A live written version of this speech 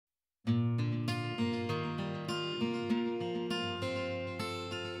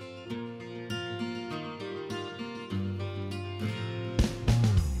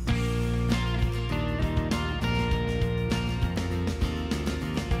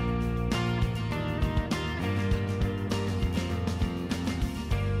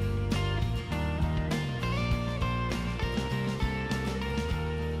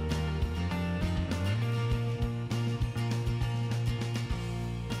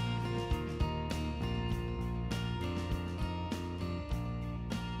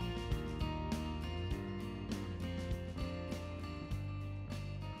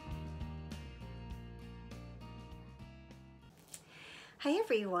Hi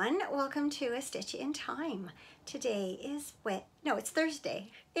everyone, welcome to A Stitch in Time. Today is it's Thursday.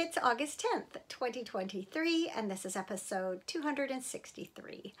 It's August 10th, 2023, and this is episode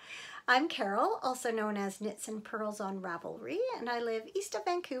 263. I'm Carol, also known as Knits and Pearls on Ravelry, and I live east of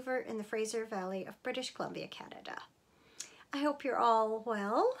Vancouver in the Fraser Valley of British Columbia, Canada. I hope you're all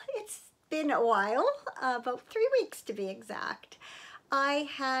well. It's been a while, about 3 weeks to be exact. I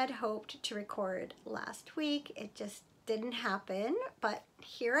had hoped to record last week. It just didn't happen, but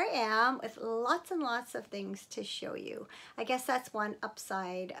here I am with lots and lots of things to show you. I guess that's one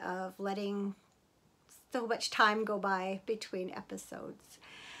upside of letting so much time go by between episodes.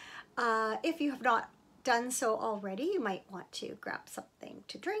 If you have not done so already, you might want to grab something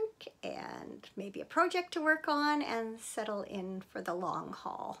to drink and maybe a project to work on and settle in for the long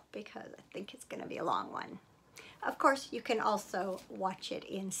haul, because I think it's going to be a long one. Of course, you can also watch it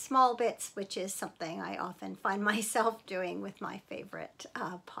in small bits, which is something I often find myself doing with my favorite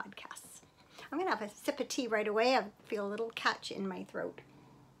podcasts. I'm going to have a sip of tea right away. I feel a little catch in my throat.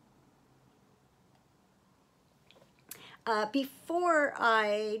 Before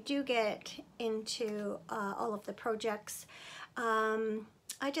I do get into all of the projects,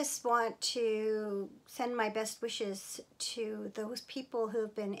 I just want to send my best wishes to those people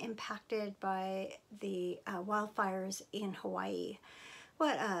who've been impacted by the wildfires in Hawaii.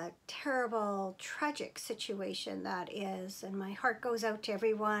 What a terrible, tragic situation that is, and my heart goes out to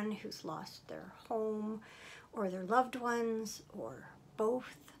everyone who's lost their home or their loved ones or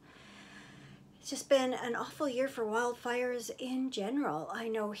both. It's just been an awful year for wildfires in general. I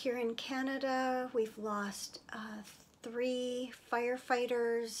know here in Canada we've lost 3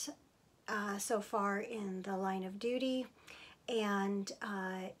 firefighters so far in the line of duty, and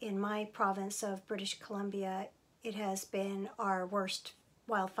in my province of British Columbia it has been our worst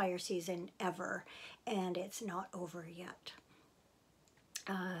wildfire season ever, and it's not over yet.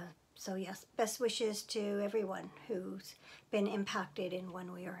 So yes, best wishes to everyone who's been impacted in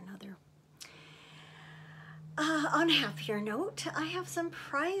one way or another. On a happier note, I have some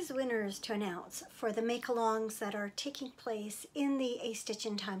prize winners to announce for the make-alongs that are taking place in the A Stitch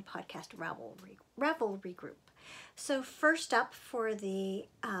in Time podcast Ravelry group. So first up, for the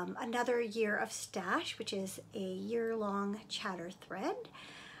Another Year of Stash, which is a year-long chatter thread,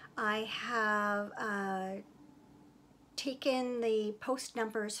 I have taken the post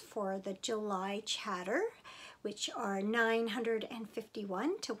numbers for the July chatter, which are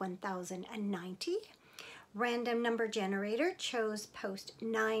 951 to 1090. Random number generator chose post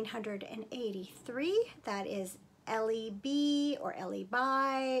 983. That is Ellie or Ellie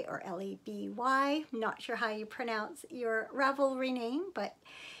By or Ellie BY. Not sure how you pronounce your Ravelry name, but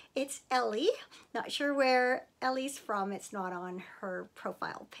it's Ellie. Not sure where Ellie's from. It's not on her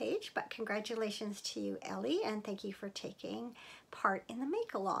profile page, but congratulations to you, Ellie, and thank you for taking part in the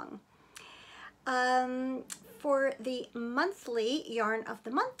make-along. For the monthly Yarn of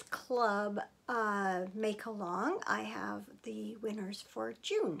the Month Club make-along, I have the winners for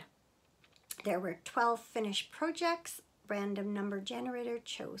June. There were 12 finished projects. Random number generator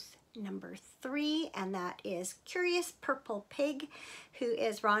chose number 3, and that is Curious Purple Pig, who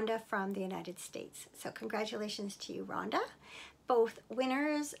is Rhonda from the United States. So congratulations to you, Rhonda. Both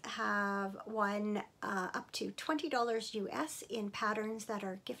winners have won up to $20 US in patterns that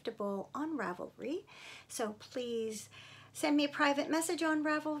are giftable on Ravelry. So please send me a private message on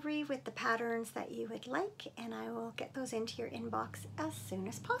Ravelry with the patterns that you would like, and I will get those into your inbox as soon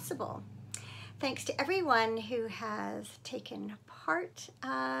as possible. Thanks to everyone who has taken part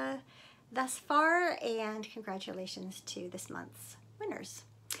thus far, and congratulations to this month's winners.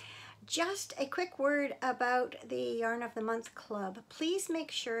 Just a quick word about the Yarn of the Month Club. Please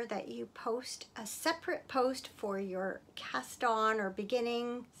make sure that you post a separate post for your cast on or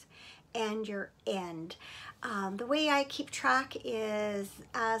beginnings and your end. The way I keep track is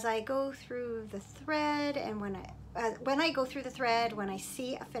as I go through the thread, and when I go through the thread, when I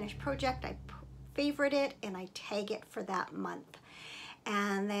see a finished project, I favorite it and I tag it for that month.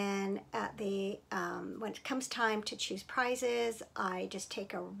 And then at the when it comes time to choose prizes, I just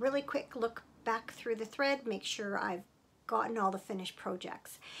take a really quick look back through the thread, make sure I've gotten all the finished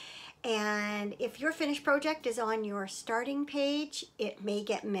projects. And if your finished project is on your starting page, it may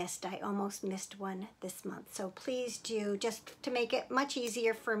get missed. I almost missed one this month. So please do, just to make it much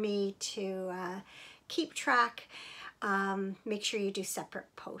easier for me to keep track, make sure you do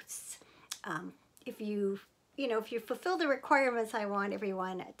separate posts. If you fulfill the requirements, I want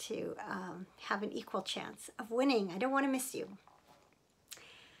everyone to have an equal chance of winning. I don't want to miss you.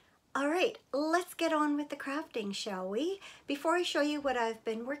 All right, let's get on with the crafting, shall we? Before I show you what I've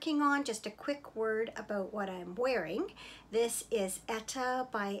been working on, just a quick word about what I'm wearing. This is Etta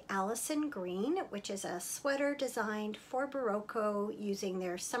by Allison Green, which is a sweater designed for Barocco using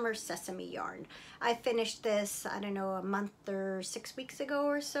their summer sesame yarn. I finished this, I don't know, a month or 6 weeks ago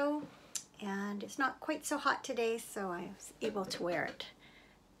or so, and it's not quite so hot today, so I was able to wear it.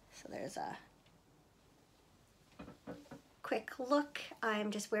 So there's a quick look.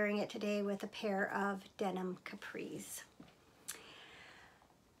 I'm just wearing it today with a pair of denim capris.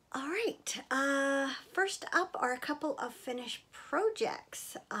 All right, first up are a couple of finished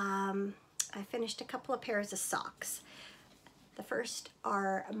projects. I finished a couple of pairs of socks. The first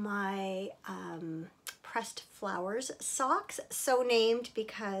are my pressed flowers socks, so named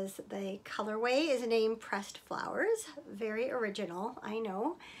because the colorway is named Pressed Flowers. Very original, I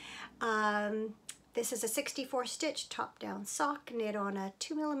know. This is a 64 stitch top down sock knit on a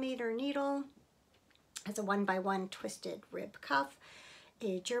 2mm needle. Has a 1x1 twisted rib cuff,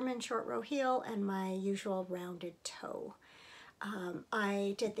 a German short row heel, and my usual rounded toe.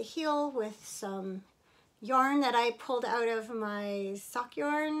 I did the heel with some yarn that I pulled out of my sock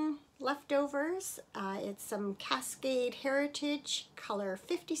yarn leftovers. It's some Cascade Heritage color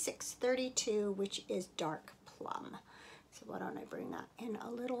 5632, which is dark plum. So why don't I bring that in a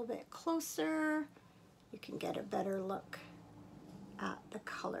little bit closer? You can get a better look at the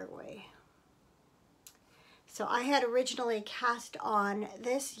colorway. So I had originally cast on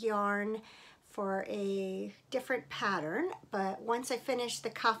this yarn for a different pattern, but once I finished the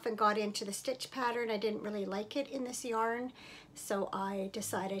cuff and got into the stitch pattern, I didn't really like it in this yarn. So I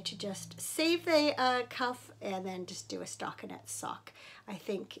decided to just save the cuff and then just do a stockinette sock. I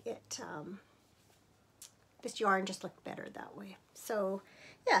think it, this yarn just looked better that way. So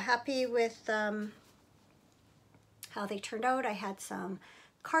yeah, happy with how they turned out. I had some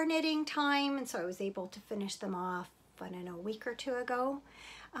car knitting time, and so I was able to finish them off, I don't know, a week or two ago.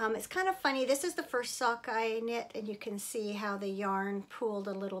 It's kind of funny, this is the first sock I knit, and you can see how the yarn pooled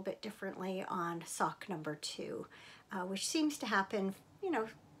a little bit differently on sock number 2, which seems to happen, you know,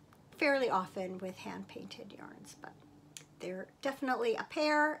 fairly often with hand-painted yarns, but they're definitely a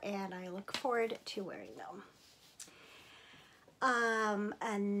pair, and I look forward to wearing them.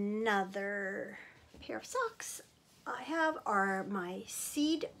 Another pair of socks I have are my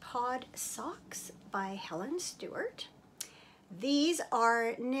Seed Pod socks by Helen Stewart. These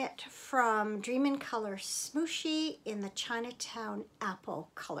are knit from Dream in Color Smooshie in the Chinatown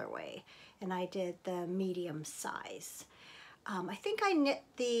Apple colorway, and I did the medium size. I think I knit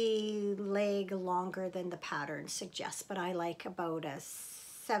the leg longer than the pattern suggests, but I like about a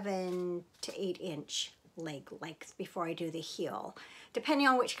 7 to 8 inch leg length before I do the heel, depending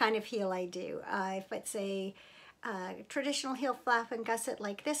on which kind of heel I do. If it's a traditional heel flap and gusset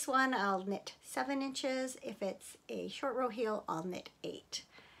like this one, I'll knit 7 inches. If it's a short row heel, I'll knit 8.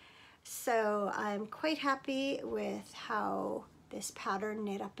 So I'm quite happy with how this pattern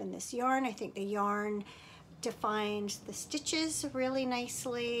knit up in this yarn. I think the yarn defines the stitches really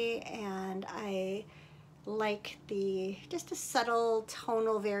nicely, and I like the just the subtle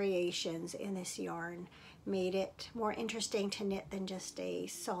tonal variations in this yarn. Made it more interesting to knit than just a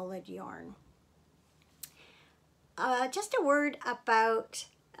solid yarn. Just a word about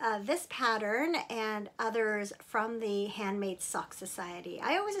this pattern and others from the Handmade Sock Society.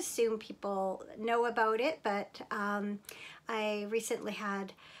 I always assume people know about it, but I recently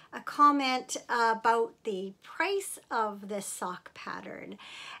had a comment about the price of this sock pattern.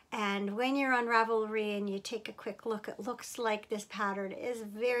 And when you're on Ravelry and you take a quick look, it looks like this pattern is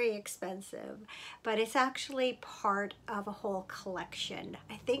very expensive, but it's actually part of a whole collection.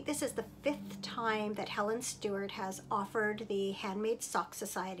 I think this is the 5th time that Helen Stewart has offered the Handmade Sock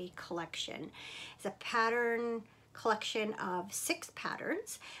Society collection. It's a pattern collection of 6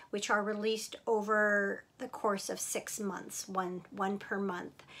 patterns, which are released over the course of 6 months, one per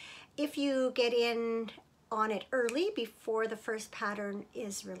month. If you get in on it early before the first pattern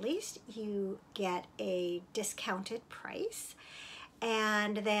is released, you get a discounted price.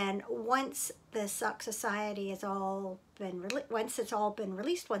 And then once the Sock Society has all been once all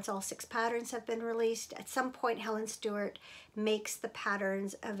 6 patterns have been released, at some point Helen Stewart makes the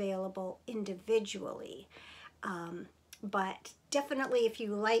patterns available individually. But definitely, if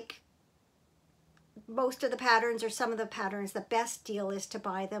you like most of the patterns or some of the patterns, the best deal is to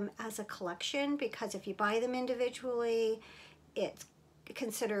buy them as a collection, because if you buy them individually, it's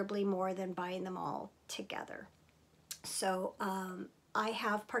considerably more than buying them all together. So I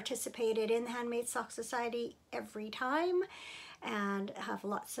have participated in the Handmade Sock Society every time, and have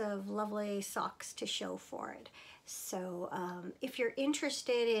lots of lovely socks to show for it. So if you're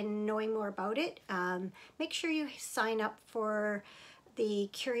interested in knowing more about it, make sure you sign up for the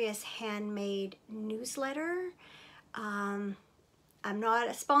Curious Handmade newsletter. I'm not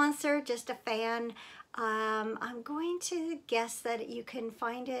a sponsor, just a fan. I'm going to guess that you can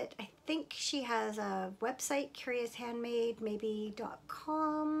find it. I think she has a website,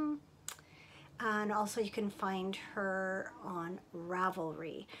 curioushandmade.com. And also you can find her on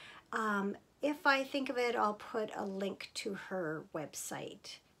Ravelry. If I think of it, I'll put a link to her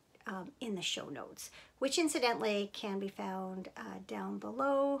website in the show notes, which incidentally can be found down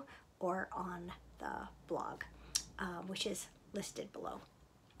below or on the blog, which is listed below,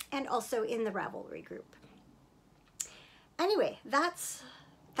 and also in the Ravelry group. Anyway, that's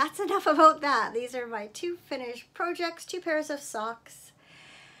enough about that. These are my 2 finished projects, 2 pairs of socks.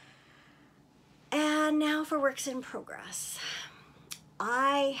 And now for works in progress.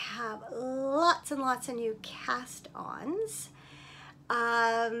 I have lots and lots of new cast-ons,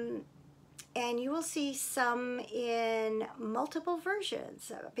 and you will see some in multiple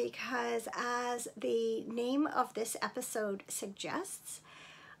versions because, as the name of this episode suggests,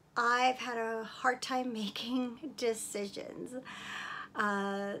 I've had a hard time making decisions.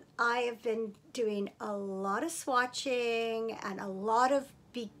 I have been doing a lot of swatching and a lot of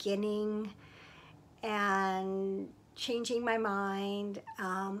beginning and changing my mind.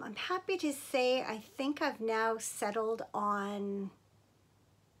 I'm happy to say I think I've now settled on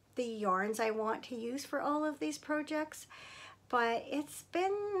the yarns I want to use for all of these projects, but it's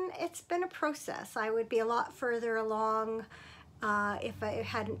been a process. I would be a lot further along if it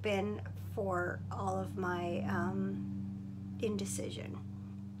hadn't been for all of my indecision.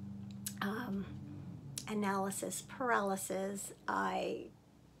 Analysis paralysis, I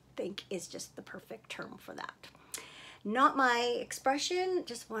think, is just the perfect term for that. Not my expression,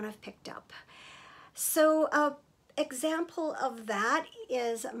 just one I've picked up. So an example of that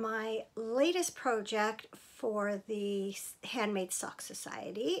is my latest project for the Handmade Sock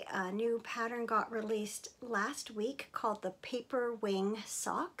Society. A new pattern got released last week called the Paper Wing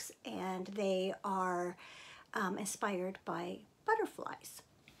Socks, and they are inspired by butterflies.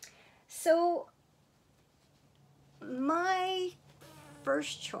 So my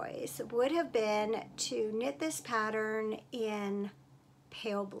first choice would have been to knit this pattern in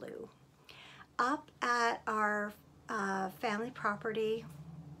pale blue. Up at our family property,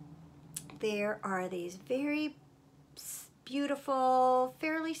 there are these very beautiful,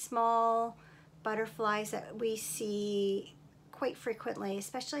 fairly small butterflies that we see quite frequently,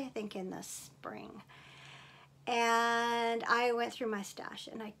 especially I think in the spring. And I went through my stash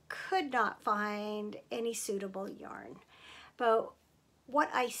and I could not find any suitable yarn. But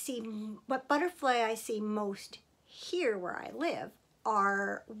what butterfly I see most here where I live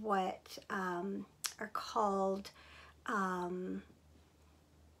are what are called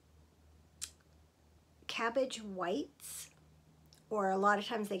cabbage whites, or a lot of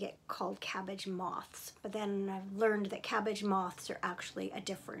times they get called cabbage moths, but then I've learned that cabbage moths are actually a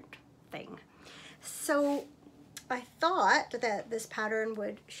different thing. So I thought that this pattern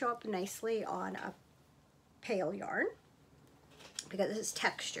would show up nicely on a pale yarn because it's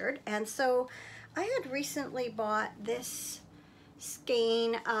textured. And so I had recently bought this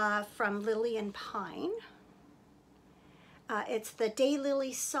skein from Lily and Pine. It's the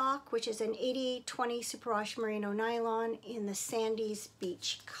Daylily sock, which is an 80-20 superwash merino nylon in the Sandy's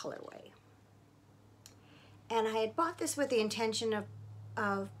Beach colorway. And I had bought this with the intention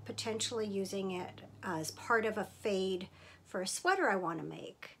of potentially using it as part of a fade for a sweater I want to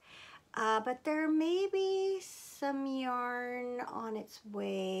make. But there may be some yarn on its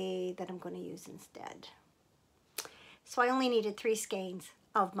way that I'm going to use instead. So I only needed 3 skeins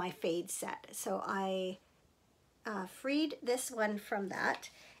of my fade set. So I freed this one from that,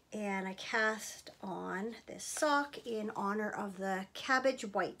 and I cast on this sock in honor of the cabbage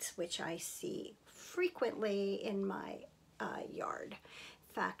whites, which I see frequently in my yard.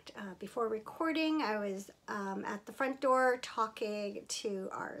 In fact, before recording, I was at the front door talking to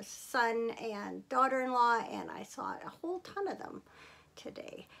our son and daughter-in-law, and I saw a whole ton of them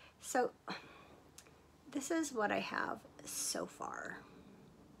today. So this is what I have so far.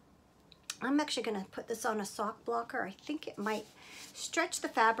 I'm actually going to put this on a sock blocker. I think it might stretch the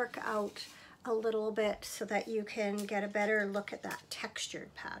fabric out a little bit so that you can get a better look at that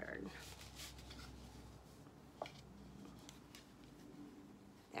textured pattern.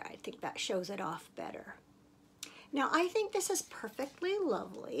 There, I think that shows it off better. Now, I think this is perfectly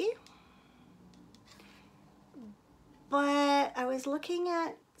lovely, but I was looking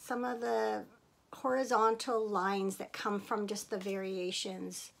at some of the horizontal lines that come from just the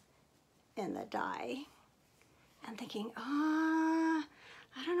variations in the dye. And thinking, I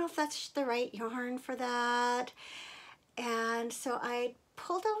don't know if that's the right yarn for that. And so I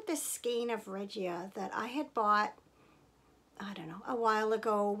pulled out this skein of Regia that I had bought, I don't know, a while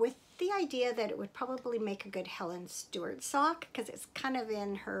ago, with the idea that it would probably make a good Helen Stewart sock, because it's kind of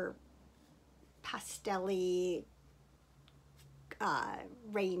in her pastel-y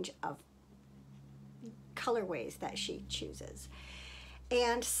range of colorways that she chooses.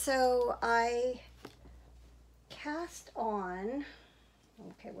 And so I cast on,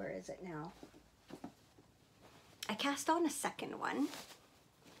 okay, where is it now? I cast on a second one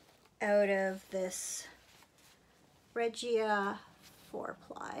out of this Regia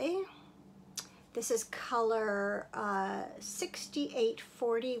 4-ply. This is color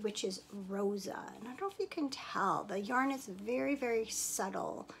 6840, which is Rosa. And I don't know if you can tell, the yarn is very, very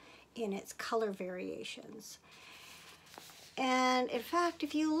subtle in its color variations. And in fact,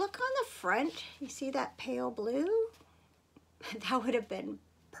 if you look on the front, you see that pale blue? That would have been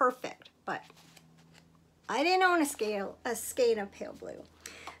perfect, but I didn't own a skein of pale blue.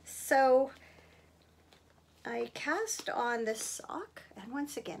 So I cast on this sock, and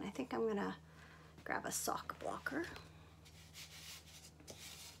once again, I think I'm gonna grab a sock blocker.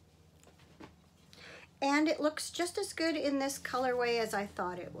 And it looks just as good in this colorway as I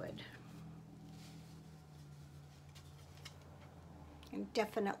thought it would. You can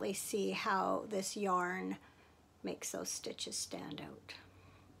definitely see how this yarn makes those stitches stand out.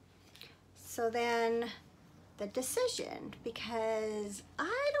 So then the decision, because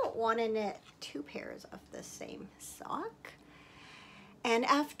I don't want to knit two pairs of the same sock, and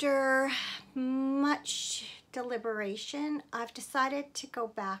after much deliberation, I've decided to go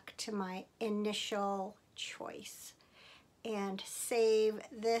back to my initial choice and save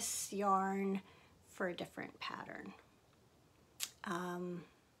this yarn for a different pattern.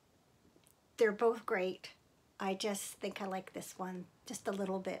 They're both great. I just think I like this one just a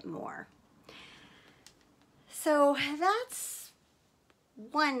little bit more. So that's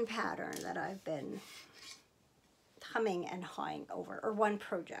one pattern that I've been humming and hawing over, or one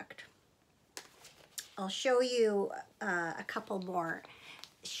project. I'll show you a couple more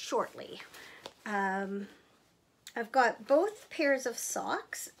shortly. I've got both pairs of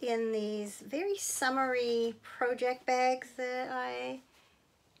socks in these very summery project bags that I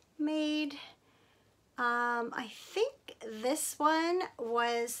made. I think this one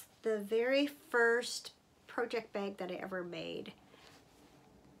was the very first project bag that I ever made.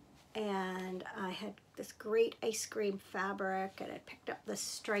 And I had this great ice cream fabric, and I picked up the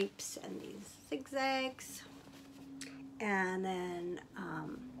stripes and these zigzags. And then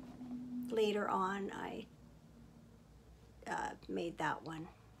later on I made that one.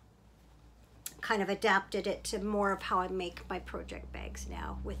 Kind of adapted it to more of how I make my project bags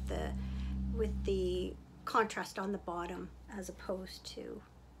now, with the contrast on the bottom as opposed to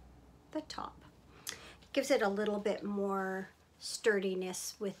the top. Gives it a little bit more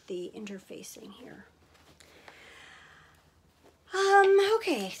sturdiness with the interfacing here.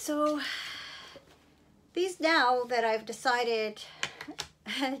 Okay, so these, now that I've decided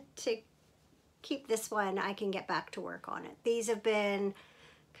to keep this one, I can get back to work on it. These have been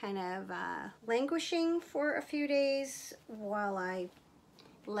kind of languishing for a few days while I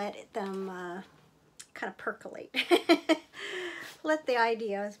let them kind of percolate. Let the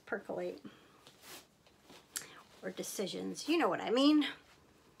ideas percolate. Or decisions, you know what I mean.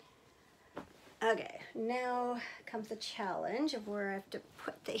 Okay, now comes the challenge of where I have to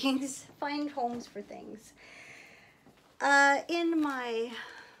put things, find homes for things. In my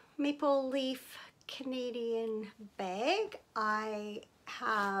Maple Leaf Canadian bag, I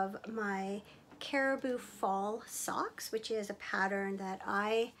have my Caribou Fall socks, which is a pattern that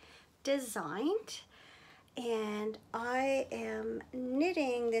I designed. And I am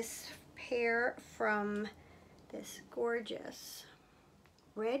knitting this pair from this gorgeous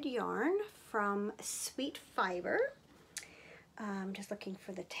red yarn from Sweet Fiber. I'm just looking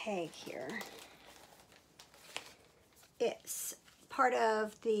for the tag here. It's part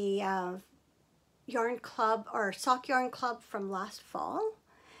of the yarn club, or sock yarn club, from last fall.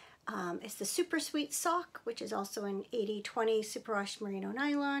 It's the Super Sweet sock, which is also an 80/20 superwash merino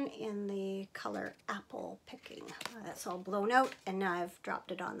nylon in the color Apple Picking. That's all blown out, and now I've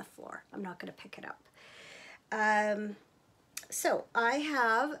dropped it on the floor. I'm not going to pick it up. So I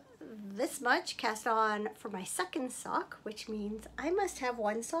have this much cast on for my second sock, which means I must have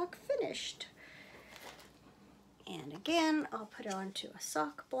one sock finished. And again, I'll put it onto a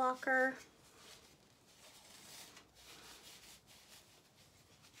sock blocker.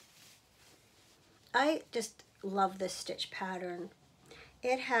 I just love this stitch pattern.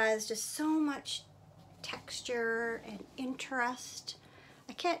 It has just so much texture and interest.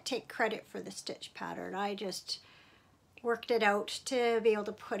 I can't take credit for the stitch pattern. I just worked it out to be able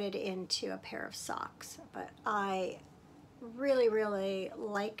to put it into a pair of socks. But I really, really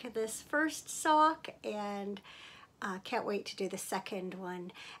like this first sock, and can't wait to do the second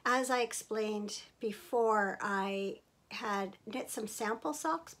one. As I explained before, I had knit some sample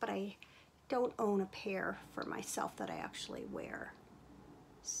socks, but I don't own a pair for myself that I actually wear.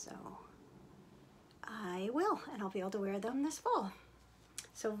 So I will, and I'll be able to wear them this fall.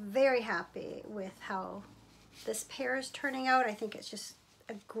 So very happy with how this pair is turning out. I think it's just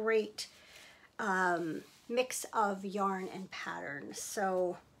a great mix of yarn and pattern.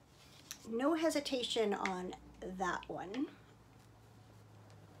 So no hesitation on that one.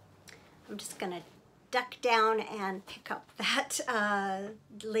 I'm just gonna duck down and pick up that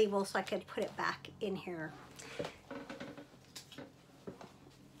label so I can put it back in here.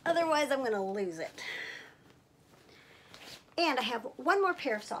 Otherwise I'm gonna lose it. And I have one more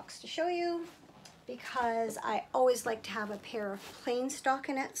pair of socks to show you, because I always like to have a pair of plain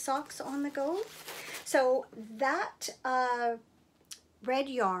stockinette socks on the go. So that red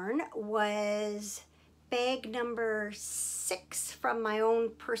yarn was bag number 6 from my own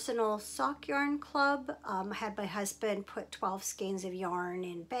personal sock yarn club. I had my husband put 12 skeins of yarn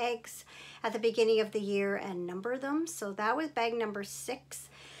in bags at the beginning of the year and number them. So that was bag number 6.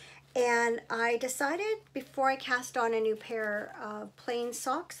 And I decided before I cast on a new pair of plain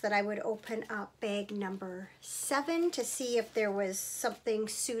socks that I would open up bag number 7 to see if there was something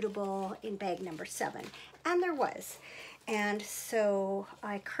suitable in bag number 7. And there was. And so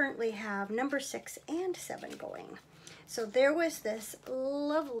I currently have number 6 and 7 going. So there was this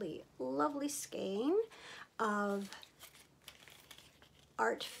lovely, lovely skein of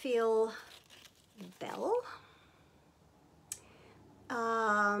Art Feel Bell.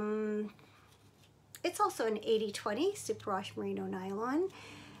 It's also an 80/20 superwash merino nylon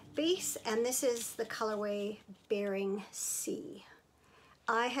base, and this is the colorway Bering Sea.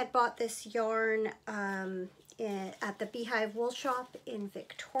 I had bought this yarn at the Beehive Wool Shop in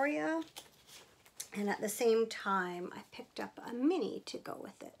Victoria, and at the same time I picked up a mini to go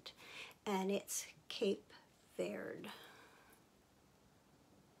with it, and it's Cape Verde,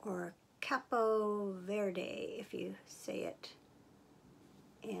 or Capo Verde if you say it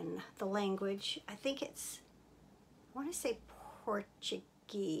in the language. I think it's, I want to say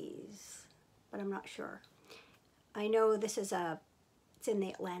Portuguese, but I'm not sure. I know this is it's in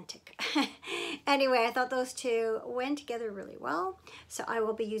the Atlantic. Anyway, I thought those two went together really well. So I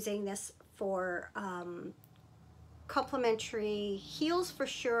will be using this for complementary heels for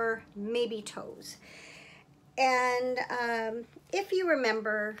sure, maybe toes. And if you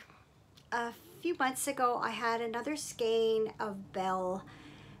remember, a few months ago, I had another skein of Bell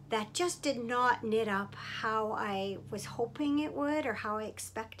that just did not knit up how I was hoping it would or how I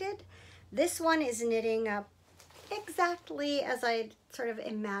expected. This one is knitting up exactly as I sort of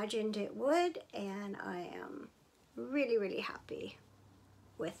imagined it would, and I am really, really happy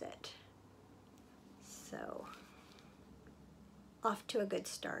with it. So off to a good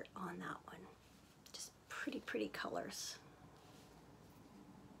start on that one. Just pretty, pretty colors.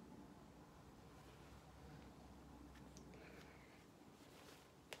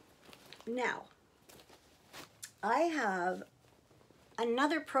 Now, I have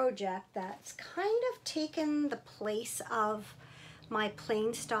another project that's kind of taken the place of my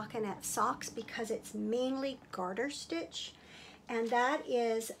plain stockinette socks because it's mainly garter stitch, and that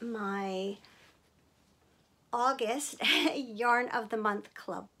is my August Yarn of the Month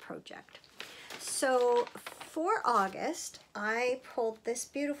Club project. So for August, I pulled this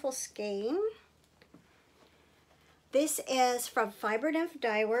beautiful skein. This is from Fiber Nymph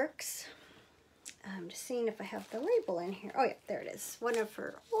Dye Works. I'm just seeing if I have the label in here. Oh yeah, there it is. One of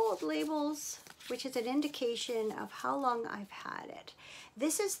her old labels, which is an indication of how long I've had it.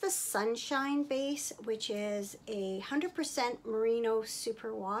 This is the Sunshine base, which is a 100% merino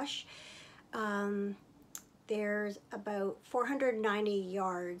superwash. There's about 490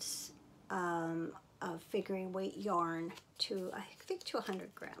 yards of figuring weight yarn to, I think, to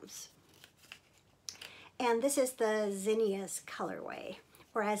 100 grams. And this is the Zinnias colorway,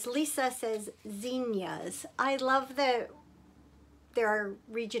 whereas Lisa says Zinnias. I love that there are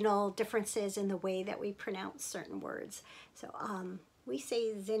regional differences in the way that we pronounce certain words. So we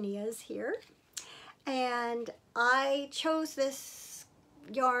say Zinnias here. And I chose this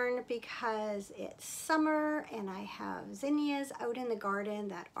yarn because it's summer and I have zinnias out in the garden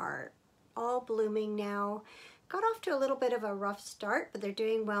that are all blooming now. got off to a little bit of a rough start, but they're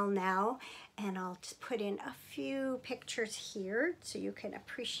doing well now. And I'll just put in a few pictures here so you can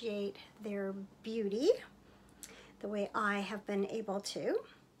appreciate their beauty the way I have been able to.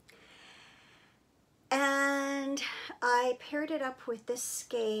 And I paired it up with this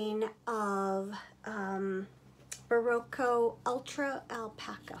skein of Barocco Ultra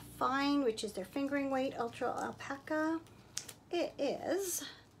Alpaca Fine, which is their fingering weight Ultra Alpaca. It is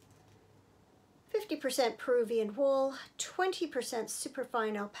 50% Peruvian wool, 20%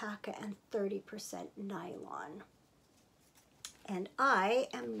 superfine alpaca, and 30% nylon. And I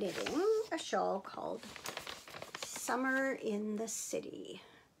am knitting a shawl called Summer in the City.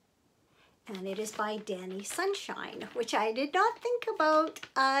 And it is by Danny Sunshine, which I did not think about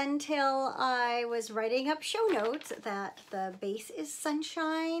until I was writing up show notes that the base is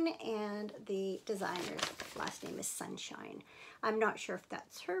Sunshine and the designer's last name is Sunshine. I'm not sure if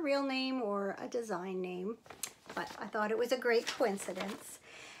that's her real name or a design name, but I thought it was a great coincidence.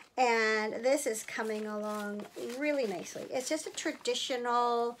 And this is coming along really nicely. It's just a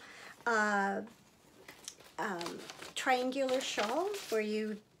traditional triangular shawl where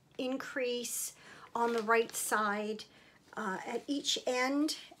you increase on the right side at each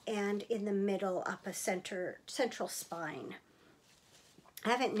end and in the middle up a central spine. I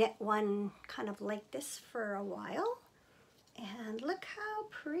haven't knit one kind of like this for a while, and look how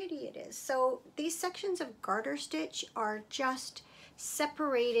pretty it is. So these sections of garter stitch are just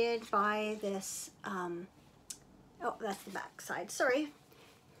separated by this oh, that's the back side, sorry,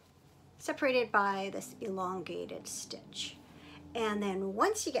 separated by this elongated stitch. And then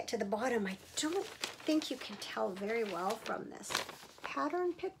once you get to the bottom, I don't think you can tell very well from this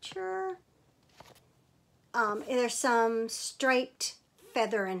pattern picture. There's some striped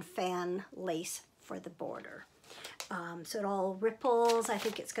feather and fan lace for the border. So it all ripples. I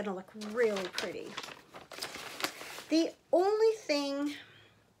think it's going to look really pretty. The only thing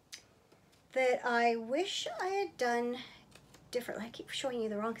that I wish I had done differently, I keep showing you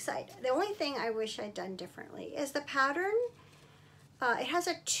the wrong side. The only thing I wish I'd done differently is the pattern. It has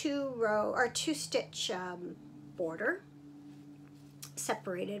a two stitch border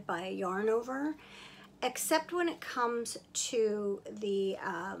separated by a yarn over, except when it comes to the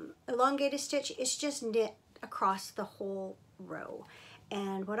elongated stitch, it's just knit across the whole row.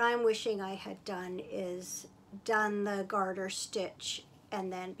 And what I'm wishing I had done is done the garter stitch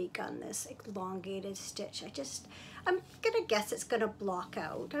and then begun this elongated stitch. I'm gonna guess it's gonna block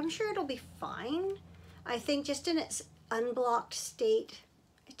out. I'm sure it'll be fine. I think just in its unblocked state,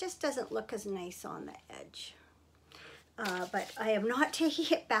 it just doesn't look as nice on the edge. But I am not taking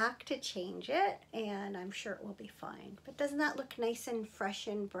it back to change it, and I'm sure it will be fine. But doesn't that look nice and fresh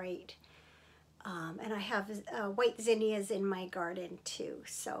and bright? And I have white zinnias in my garden too,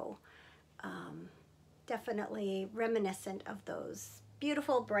 so definitely reminiscent of those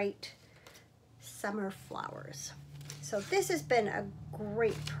beautiful bright summer flowers. So this has been a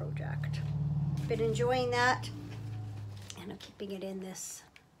great project. Been enjoying that. And I'm keeping it in this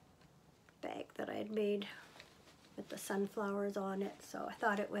bag that I had made with the sunflowers on it. So I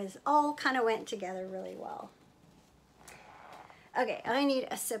thought it was all kind of went together really well. Okay, I need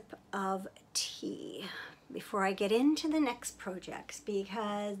a sip of tea before I get into the next projects,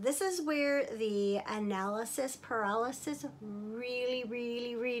 because this is where the analysis paralysis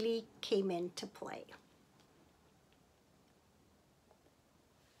really came into play.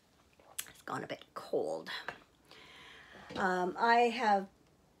 It's gone a bit cold. I have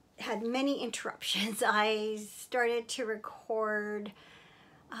had many interruptions. I started to record,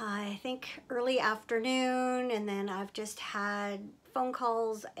 I think, early afternoon, and then I've just had phone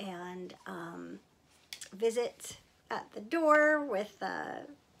calls and visits at the door with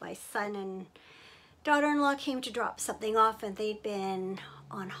my son and daughter-in-law came to drop something off, and they'd been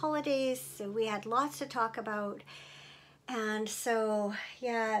on holidays, so we had lots to talk about. And so,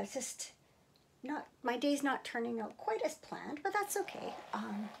 yeah, it's just my day's not turning out quite as planned, but that's okay.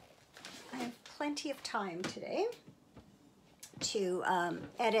 I have plenty of time today to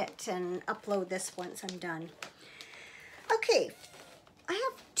edit and upload this once I'm done. Okay, I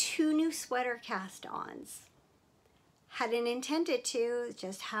have 2 new sweater cast-ons. Hadn't intended to,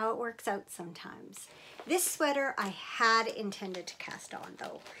 just how it works out sometimes. This sweater I had intended to cast on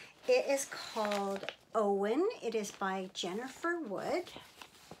though. It is called Owen. It is by Jennifer Wood.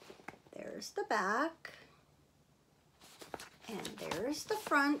 There's the back, and there's the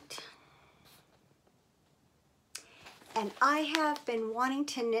front. And I have been wanting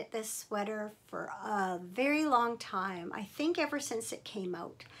to knit this sweater for a very long time. I think ever since it came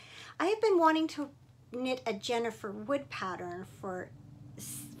out. I have been wanting to knit a Jennifer Wood pattern for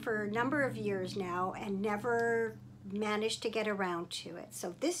for a number of years now and never managed to get around to it.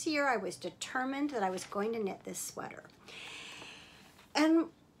 So this year I was determined that I was going to knit this sweater. And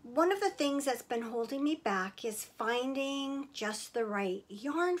one of the things that's been holding me back is finding just the right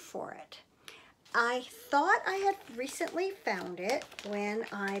yarn for it. I thought I had recently found it when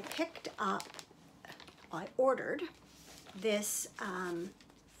I ordered this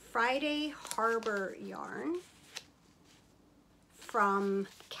Friday Harbor yarn from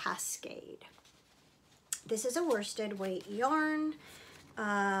Cascade. This is a worsted weight yarn.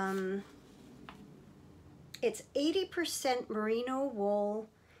 It's 80% merino wool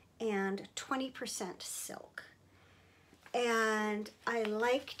and 20% silk. And I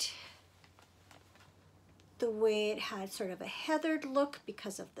liked the way it had sort of a heathered look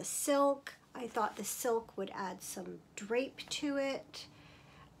because of the silk. I thought the silk would add some drape to it.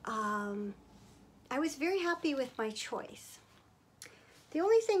 I was very happy with my choice. The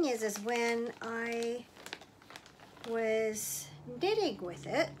only thing is when I was knitting with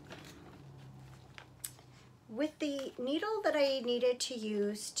it, with the needle that I needed to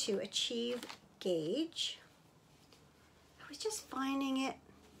use to achieve gauge, I was just finding it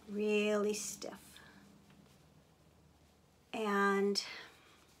really stiff. And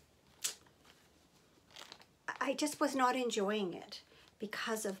I just was not enjoying it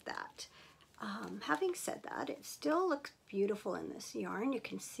because of that. Having said that, it still looks beautiful in this yarn. You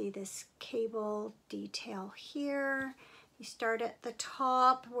can see this cable detail here. You start at the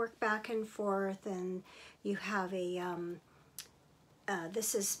top, work back and forth, and you have a,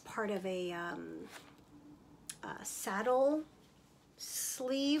 this is part of a saddle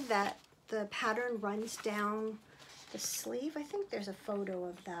sleeve that the pattern runs down the sleeve. I think there's a photo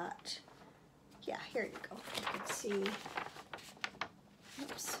of that. Yeah, here you go. You can see.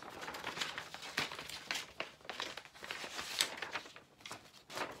 Oops.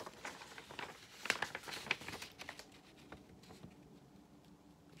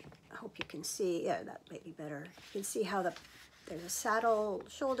 I hope you can see. Yeah, that might be better. You can see how there's a saddle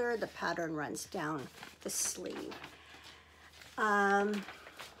shoulder. The pattern runs down the sleeve.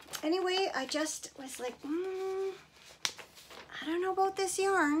 Anyway, I just was like, I don't know about this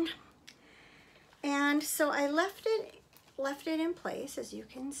yarn. And so I left it in place, as you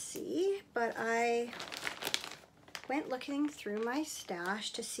can see, but I went looking through my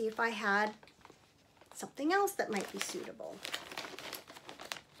stash to see if I had something else that might be suitable.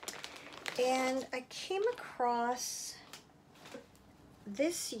 And I came across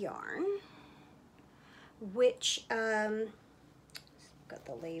this yarn, which, got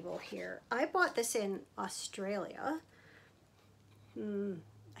the label here. I bought this in Australia.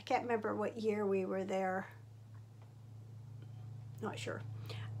 I can't remember what year we were there. Not sure.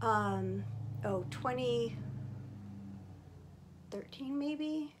 2013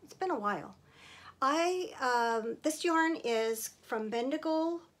 maybe? It's been a while. This yarn is from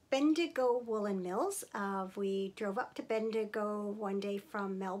Bendigo Woolen Mills. We drove up to Bendigo one day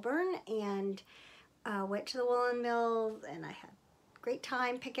from Melbourne and went to the woolen mill, and I had a great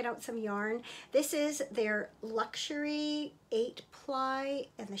time picking out some yarn. This is their luxury 8-ply,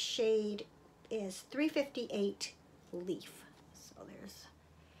 and the shade is 358 leaf. So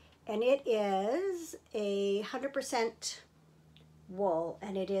and it is 100% wool,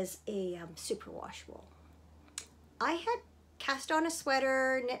 and it is a superwash wool. I had cast on a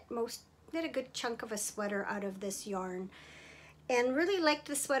sweater, knit a good chunk of a sweater out of this yarn, and really liked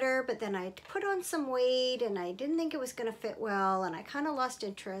the sweater, but then I put on some weight and I didn't think it was going to fit well, and I kind of lost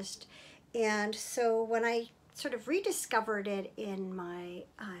interest. And so when I sort of rediscovered it in my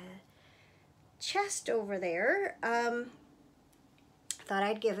chest over there, thought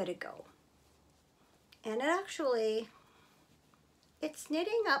I'd give it a go. And it actually, it's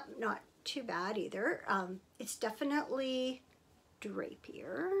knitting up not too bad either. It's definitely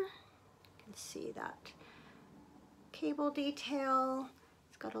drapier. You can see that cable detail.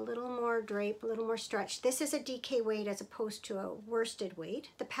 It's got a little more drape, a little more stretch. This is a DK weight as opposed to a worsted weight.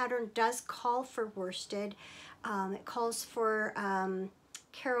 The pattern does call for worsted. It calls for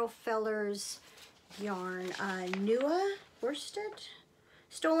Carol Feller's yarn, Nua worsted,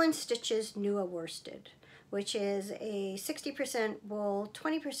 Stolen Stitches Nua worsted, which is a 60% wool,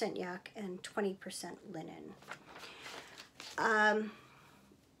 20% yak, and 20% linen. And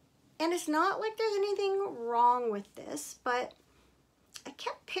it's not like there's anything wrong with this, but I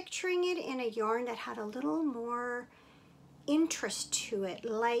kept picturing it in a yarn that had a little more interest to it,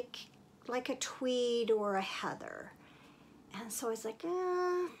 like a tweed or a heather. And so I was like,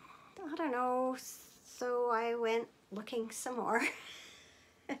 I don't know. So I went looking some more.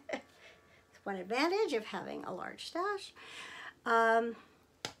 It's one advantage of having a large stash.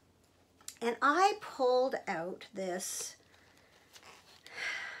 And I pulled out this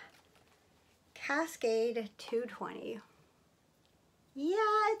Cascade 220. Yeah,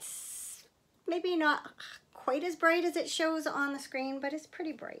 it's maybe not quite as bright as it shows on the screen, but it's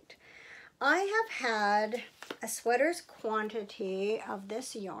pretty bright. I have had a sweater's quantity of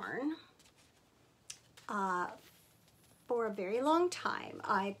this yarn for a very long time.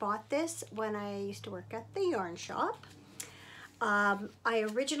 I bought this when I used to work at the yarn shop. I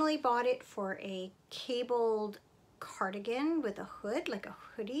originally bought it for a cabled cardigan with a hood, like a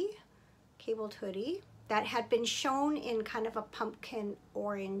hoodie, cabled hoodie, that had been shown in kind of a pumpkin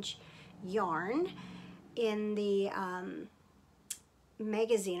orange yarn in the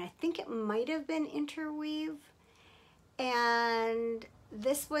magazine. I think it might have been Interweave, and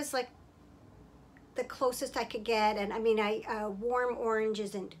this was like the closest I could get. And I mean, warm orange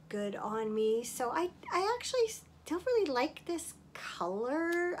isn't good on me, so I actually still really like this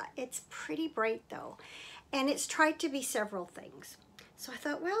color. It's pretty bright though, and it's tried to be several things. So I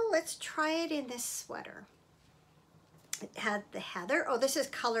thought, well, let's try it in this sweater. It had the heather. Oh, this is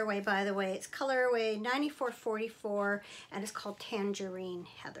colorway, by the way. It's colorway 9444, and it's called Tangerine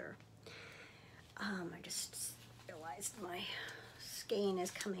Heather. I just realized my skein is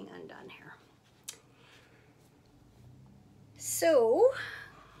coming undone here. So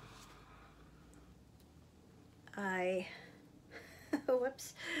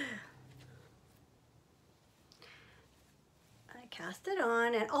whoops. I cast it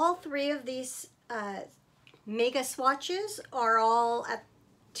on, and all three of these mega swatches are all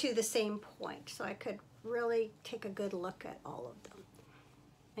to the same point, so I could really take a good look at all of them.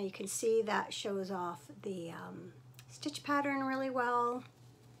 Now you can see that shows off the stitch pattern really well.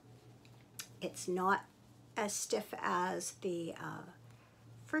 It's not as stiff as the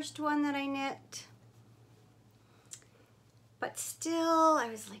first one that I knit, but still I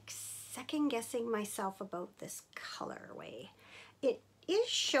was like second guessing myself about this colorway. It is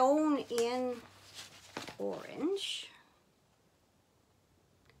shown in orange,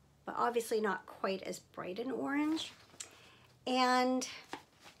 but obviously not quite as bright an orange. And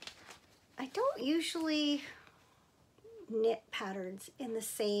I don't usually knit patterns in the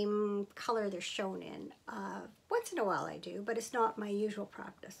same color they're shown in. Once in a while I do, but it's not my usual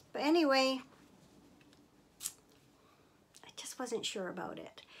practice. But anyway, I just wasn't sure about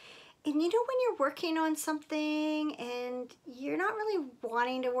it. And you know when you're working on something and you're not really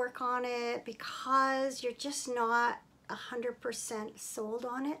wanting to work on it because you're just not 100% sold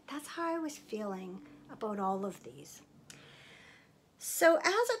on it? That's how I was feeling about all of these. So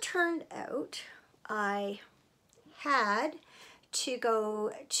as it turned out, I had to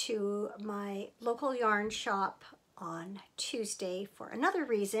go to my local yarn shop on Tuesday for another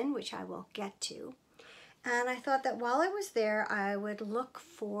reason, which I will get to. And I thought that while I was there, I would look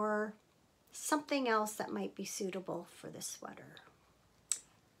for something else that might be suitable for this sweater.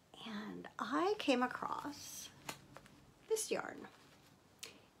 And I came across this yarn.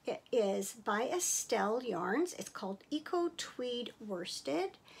 It is by Estelle Yarns. It's called Eco Tweed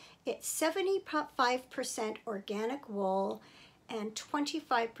Worsted. It's 75% organic wool and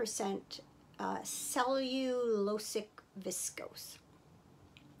 25% cellulosic viscose.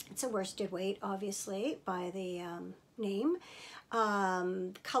 It's a worsted weight, obviously, by the name.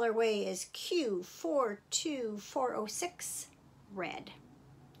 Colorway is Q42406 red.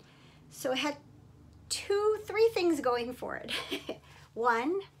 So it had three things going for it.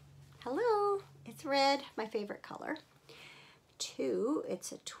 One, hello, it's red, my favorite color. Two,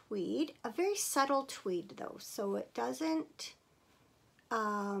 it's a tweed, a very subtle tweed though, so it doesn't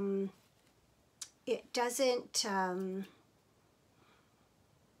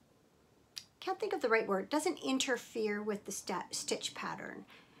can't think of the right word, doesn't interfere with the stitch pattern.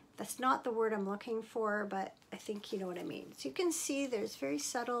 That's not the word I'm looking for, but I think you know what I mean. So you can see there's very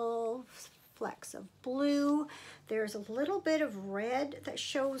subtle flecks of blue. There's a little bit of red that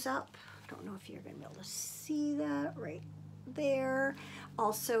shows up. I don't know if you're going to be able to see that right there.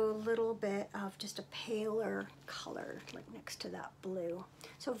 Also a little bit of just a paler color like next to that blue.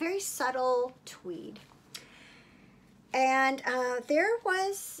 So very subtle tweed. And there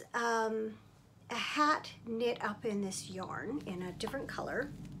was a hat knit up in this yarn in a different color,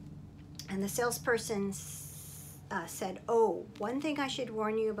 and the salesperson said, oh, one thing I should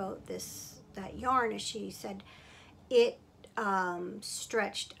warn you about that yarn is, she said, it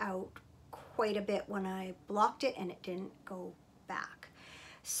stretched out quite a bit when I blocked it and it didn't go back.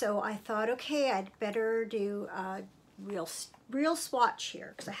 So I thought, okay, I'd better do a real swatch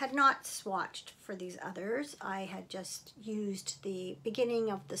here, because I had not swatched for these others. I had just used the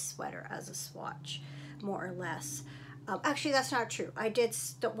beginning of the sweater as a swatch, more or less. Actually, that's not true. I did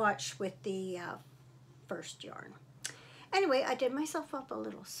watch with the first yarn. Anyway, I did myself up a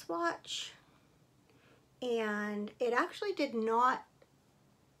little swatch, and it actually did not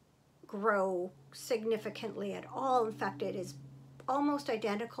grow significantly at all. In fact, it is almost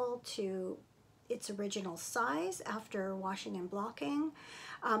identical to its original size after washing and blocking.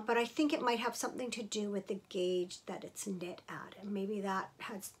 But I think it might have something to do with the gauge that it's knit at, and maybe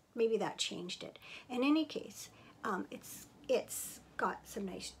that changed it. In any case, it's got some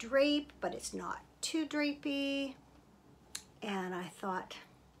nice drape, but it's not too drapey. And I thought,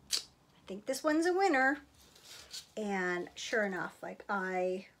 I think this one's a winner. And sure enough, like,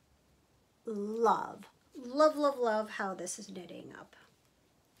 I love how this is knitting up.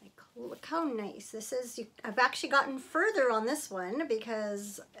 Like, look how nice this is. I've actually gotten further on this one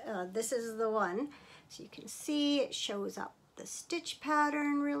because this is the one. So you can see it shows up the stitch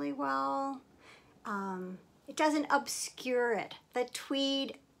pattern really well. It doesn't obscure it. The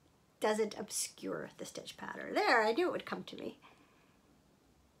tweed doesn't obscure the stitch pattern. There, I knew it would come to me.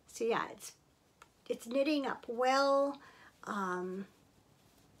 So yeah, it's knitting up well.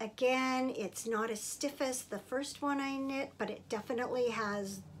 Again, it's not as stiff as the first one I knit, but it definitely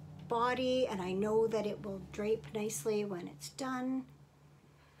has body, and I know that it will drape nicely when it's done.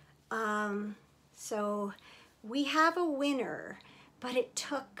 So we have a winner, but it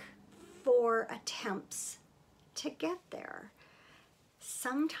took 4 attempts to get there.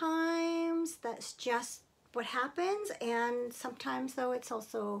 Sometimes that's just what happens, and sometimes though it's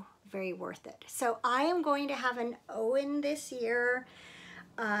also very worth it. So I am going to have an Owen this year.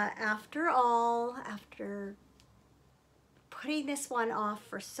 After all, after putting this one off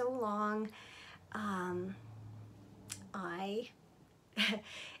for so long,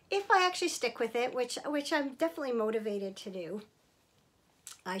 if I actually stick with it, which I'm definitely motivated to do,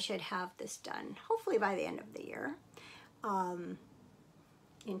 I should have this done hopefully by the end of the year,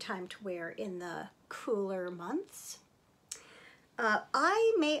 in time to wear in the cooler months.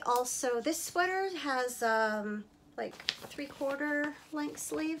 I may also, this sweater has like 3/4 length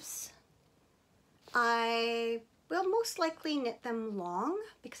sleeves. I will most likely knit them long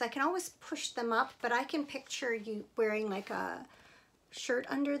because I can always push them up, but I can picture you wearing like a shirt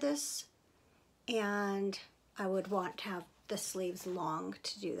under this, and I would want to have the sleeves long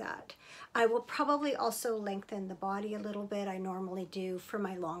to do that. I will probably also lengthen the body a little bit. I normally do for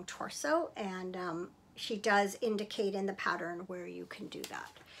my long torso, and she does indicate in the pattern where you can do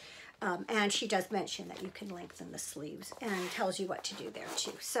that. And she does mention that you can lengthen the sleeves and tells you what to do there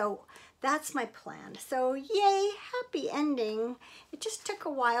too. So that's my plan. So yay, happy ending. It just took a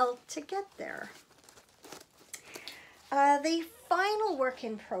while to get there. The final work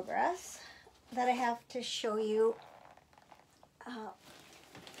in progress that I have to show you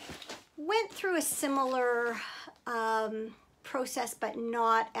went through a similar process, but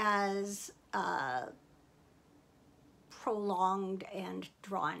not as prolonged and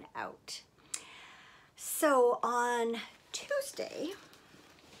drawn out. So on Tuesday,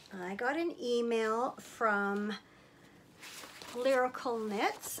 I got an email from Lyrical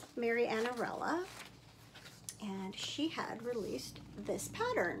Knits, Mary Annarella, and she had released this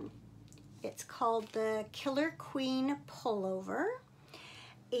pattern. It's called the Killer Queen Pullover,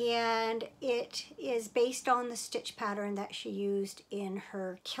 and it is based on the stitch pattern that she used in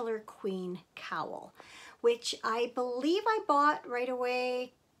her Killer Queen cowl, which I believe I bought right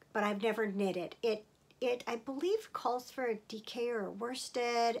away, but I've never knit it. It I believe calls for a DK or a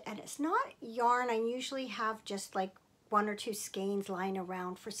worsted, and it's not yarn. I usually have just like 1 or 2 skeins lying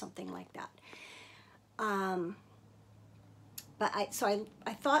around for something like that. But I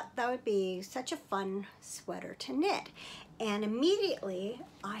thought that would be such a fun sweater to knit. And immediately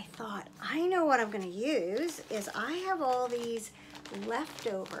I thought, I know what I'm going to use is I have all these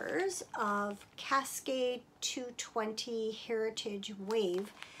leftovers of Cascade 220 Heritage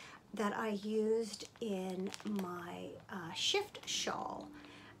Wave that I used in my shift shawl.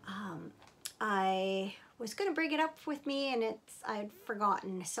 I was going to bring it up with me, and I'd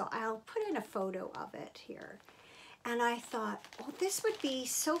forgotten, so I'll put in a photo of it here. And I thought, oh, this would be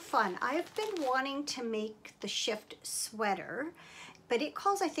so fun. I've been wanting to make the shift sweater, but it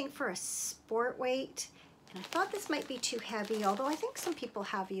calls, I think, for a sport weight. And I thought this might be too heavy, although I think some people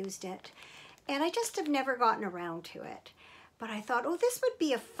have used it. And I just have never gotten around to it. But I thought, oh, this would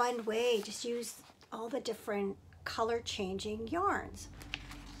be a fun way, just use all the different color changing yarns.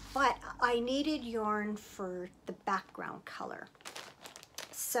 But I needed yarn for the background color.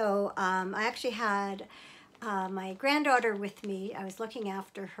 So I actually had my granddaughter with me. I was looking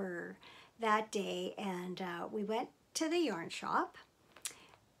after her that day, and we went to the yarn shop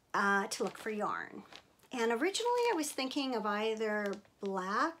to look for yarn. And originally I was thinking of either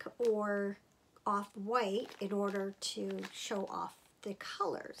black or off-white in order to show off the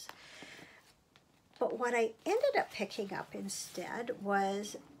colors. But what I ended up picking up instead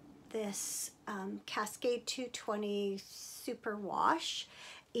was this Cascade 220 Super Wash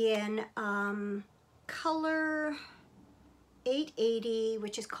in color 880,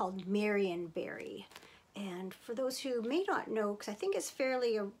 which is called Marionberry. And for those who may not know, because I think it's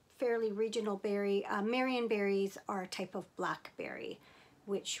a fairly regional berry, Marionberries are a type of blackberry,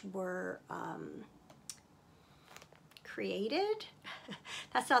 which were created,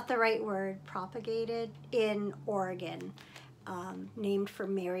 that's not the right word, propagated in Oregon, named for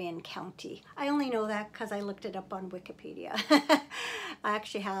Marion County. I only know that because I looked it up on Wikipedia. I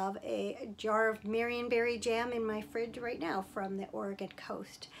actually have a jar of Marionberry jam in my fridge right now from the Oregon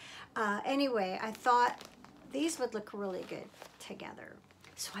coast. Anyway, I thought these would look really good together.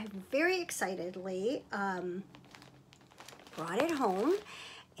 So I very excitedly brought it home,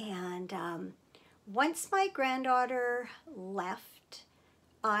 and once my granddaughter left,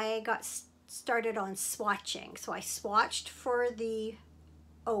 I got started on swatching. So I swatched for the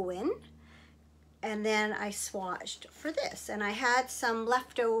Owen, and then I swatched for this. And I had some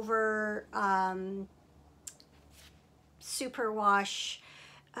leftover superwash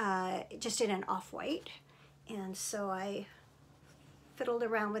just in an off-white. And so I fiddled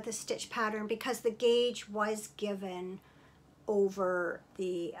around with the stitch pattern because the gauge was given over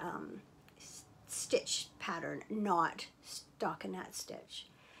the stitch pattern, not stockinette stitch.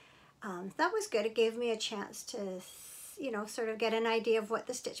 That was good. It gave me a chance to, you know, sort of get an idea of what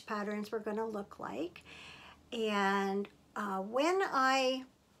the stitch patterns were going to look like. And when I,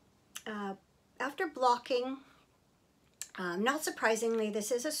 after blocking, not surprisingly,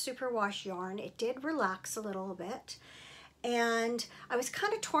 this is a superwash yarn. It did relax a little bit. And I was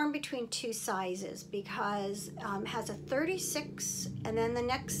kind of torn between two sizes because it has a 36 and then the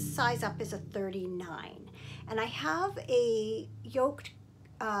next size up is a 39. And I have a yoked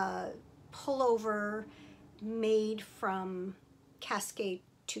pullover made from Cascade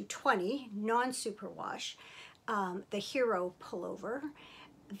 220, non-superwash, the Hero pullover,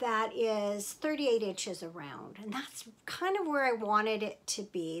 that is 38 inches around, and that's kind of where I wanted it to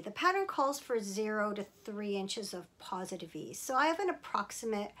be. The pattern calls for 0 to 3 inches of positive ease, so I have an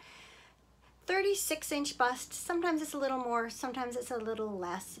approximate 36-inch bust. Sometimes it's a little more, sometimes it's a little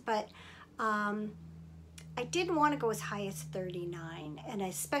less, but I didn't want to go as high as 39, and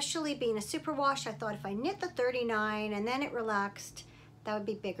especially being a superwash, I thought if I knit the 39 and then it relaxed, that would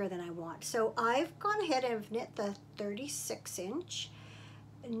be bigger than I want. So I've gone ahead and knit the 36-inch,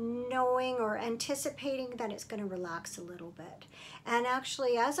 knowing or anticipating that it's going to relax a little bit. And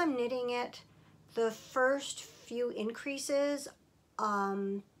actually, as I'm knitting it, the first few increases,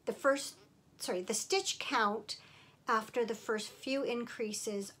 the stitch count after the first few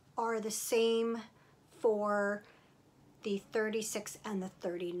increases are the same for the 36 and the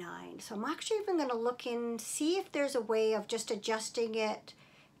 39. So I'm actually even going to look and see if there's a way of just adjusting it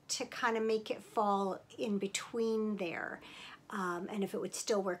to kind of make it fall in between there. And if it would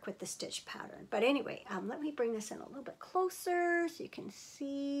still work with the stitch pattern. But anyway, let me bring this in a little bit closer so you can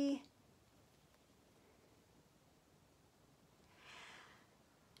see.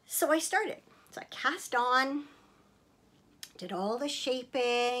 So I started. So I cast on, did all the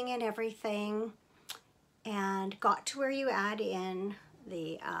shaping and everything, and got to where you add in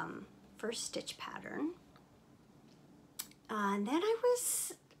the first stitch pattern. And then I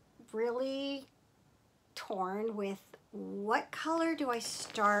was really torn with what color do I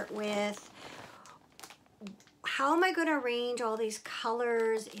start with? How am I going to arrange all these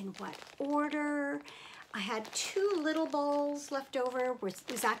colors in what order? I had 2 little balls left over. Was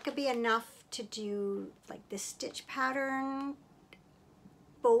that going to be enough to do like this stitch pattern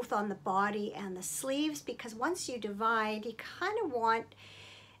both on the body and the sleeves? Because once you divide, you kind of want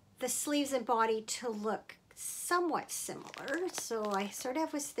the sleeves and body to look somewhat similar. So I sort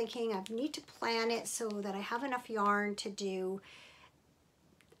of was thinking I need to plan it so that I have enough yarn to do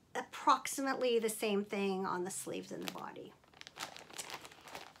approximately the same thing on the sleeves and the body.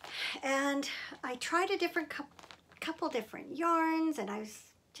 And I tried a couple different yarns, and I was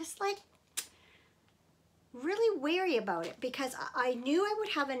just like really wary about it because I knew I would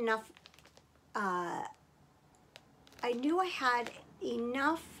have enough, I knew I had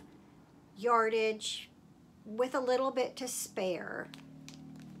enough yardage with a little bit to spare,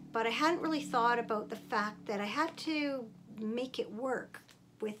 but I hadn't really thought about the fact that I had to make it work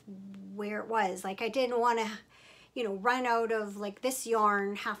with where it was. Like I didn't want to, you know, run out of like this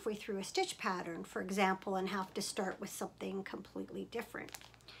yarn halfway through a stitch pattern, for example, and have to start with something completely different.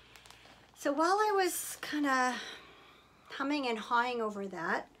 So while I was kind of humming and hawing over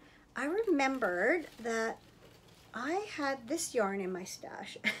that, I remembered that I had this yarn in my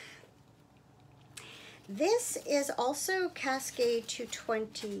stash. This is also Cascade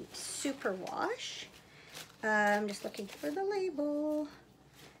 220 Superwash. I'm just looking for the label.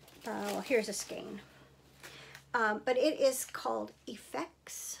 Well, here's a skein. But it is called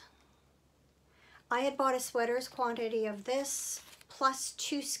Effects. I had bought a sweater's quantity of this plus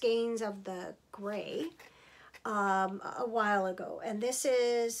 2 skeins of the gray a while ago. And this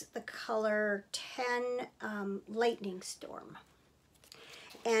is the color 10 Lightning Storm.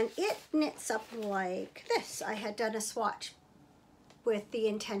 And it knits up like this. I had done a swatch with the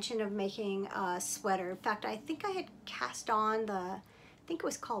intention of making a sweater. In fact, I think I had cast on I think it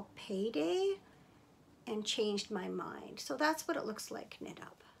was called Payday, and changed my mind. So that's what it looks like knit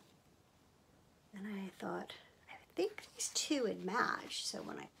up. And I thought, I think these two would match. So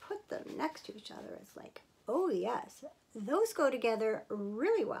when I put them next to each other, it's like, oh yes, those go together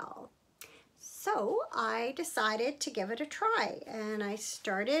really well. So I decided to give it a try, and I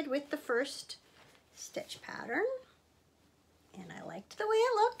started with the first stitch pattern, and I liked the way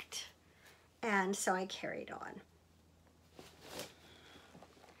it looked, and so I carried on.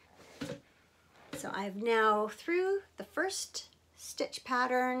 So I've now through the first stitch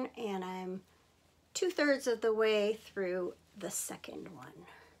pattern, and I'm 2/3 of the way through the second one.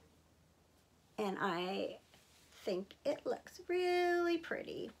 And I think it looks really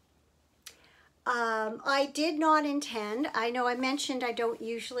pretty. I did not intend, I know I mentioned I don't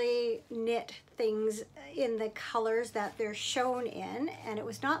usually knit things in the colors that they're shown in, and it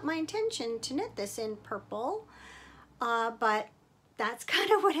was not my intention to knit this in purple, but that's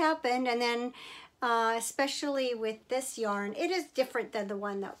kind of what happened. And then especially with this yarn, it is different than the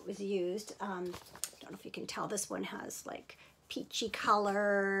one that was used. I don't know if you can tell, this one has like peachy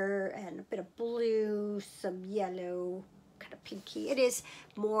color and a bit of blue, some yellow, kind of pinky. It is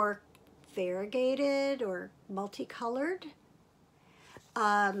more variegated or multicolored.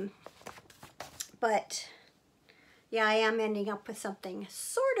 But yeah, I am ending up with something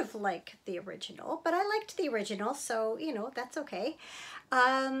sort of like the original, but I liked the original, so you know, that's okay.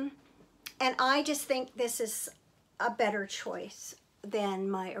 And I just think this is a better choice than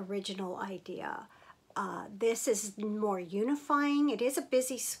my original idea. This is more unifying. It is a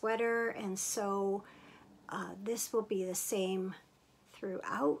busy sweater, and so this will be the same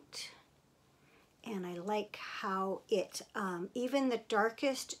throughout. And I like how it, even the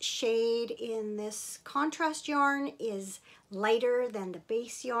darkest shade in this contrast yarn is lighter than the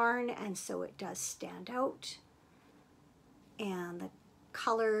base yarn, and so it does stand out. And the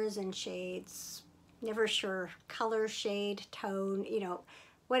colors and shades, never sure, color, shade, tone, you know,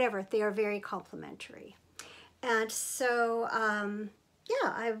 whatever, they are very complementary. And so, yeah,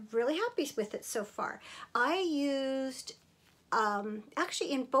 I'm really happy with it so far. I used,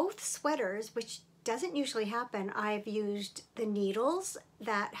 actually in both sweaters, which doesn't usually happen, I've used the needles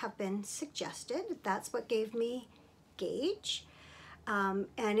that have been suggested. That's what gave me gauge.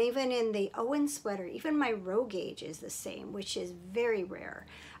 And even in the Owen sweater, even my row gauge is the same, which is very rare.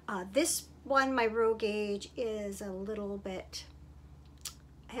 This one, my row gauge is a little bit,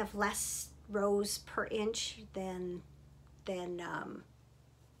 I have less rows per inch than I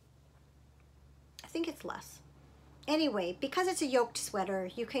think it's less. Anyway, because it's a yoked sweater,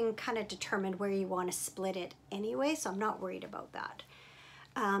 you can kind of determine where you want to split it anyway, so I'm not worried about that.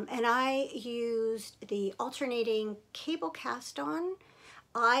 And I used the alternating cable cast on.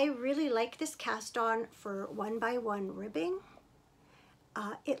 I really like this cast on for 1x1 ribbing.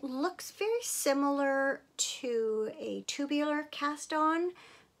 It looks very similar to a tubular cast on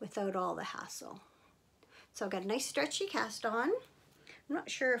without all the hassle. So I've got a nice stretchy cast on. I'm not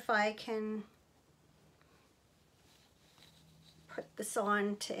sure if I can put this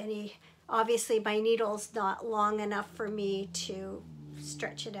on to any, obviously my needle's not long enough for me to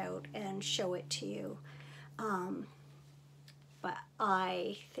stretch it out and show it to you. But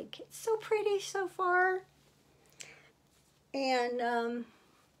I think it's so pretty so far. And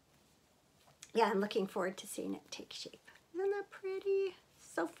yeah, I'm looking forward to seeing it take shape. Isn't that pretty?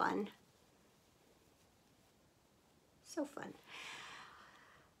 So fun. So fun.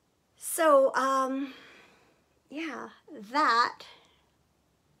 So, yeah, that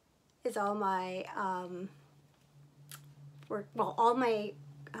is all my work, well, all my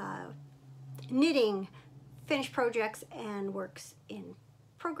knitting finished projects and works in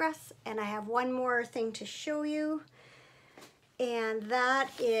progress. And I have one more thing to show you, and that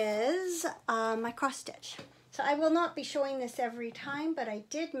is my cross stitch. So I will not be showing this every time, but I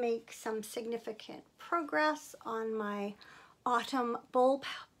did make some significant progress on my autumn bull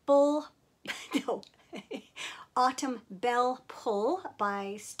no, Autumn Bell Pull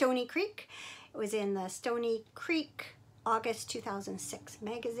by Stoney Creek. It was in the Stoney Creek August 2006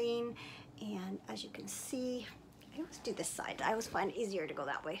 magazine. And as you can see, I always do this side. I always find it easier to go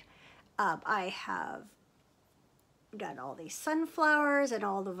that way. I have done all these sunflowers and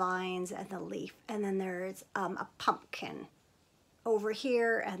all the vines and the leaf. And then there's a pumpkin over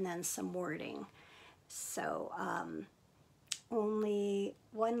here and then some wording. So only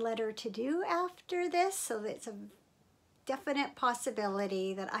one letter to do after this, so it's a definite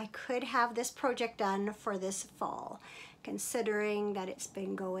possibility that I could have this project done for this fall, considering that it's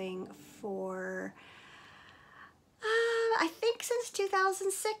been going for I think since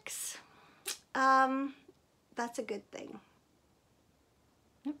 2006. That's a good thing.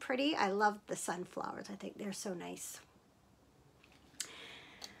 They're pretty. I love the sunflowers. I think they're so nice.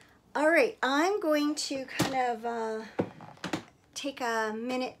 All right, I'm going to kind of take a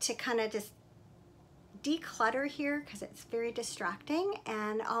minute to kind of just declutter here because it's very distracting,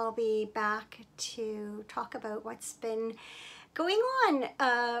 and I'll be back to talk about what's been going on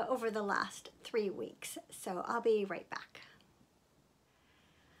over the last 3 weeks. So I'll be right back.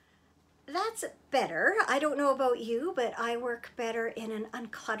 That's better. I don't know about you, but I work better in an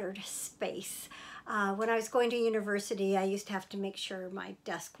uncluttered space. When I was going to university, I used to have to make sure my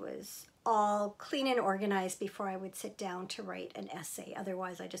desk was all clean and organized before I would sit down to write an essay.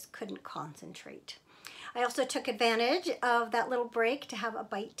 Otherwise, I just couldn't concentrate. I also took advantage of that little break to have a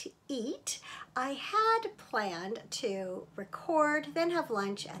bite to eat. I had planned to record, then have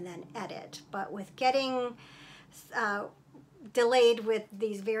lunch, and then edit. But with getting delayed with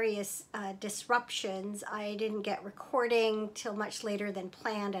these various disruptions, I didn't get recording till much later than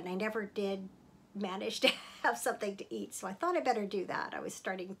planned, and I never did manage to have something to eat. So I thought I better do that. I was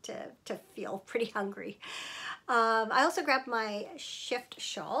starting to feel pretty hungry. I also grabbed my shift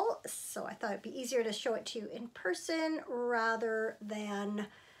shawl, so I thought it'd be easier to show it to you in person rather than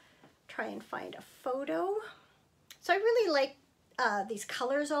try and find a photo. So I really like these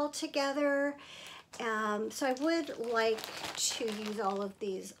colors all together. So I would like to use all of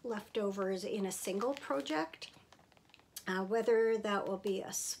these leftovers in a single project. Whether that will be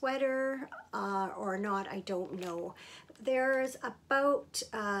a sweater or not, I don't know. There's about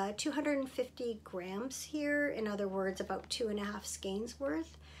 250 grams here. In other words, about 2.5 skeins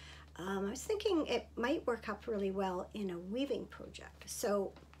worth. I was thinking it might work up really well in a weaving project.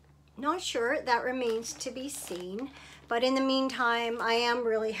 So not sure, that remains to be seen. But in the meantime, I am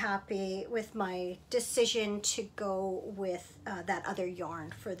really happy with my decision to go with that other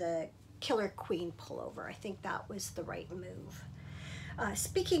yarn for the Killer Queen pullover. I think that was the right move.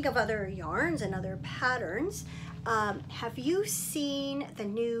 Speaking of other yarns and other patterns, have you seen the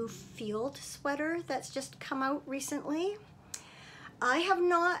new field sweater that's just come out recently? I have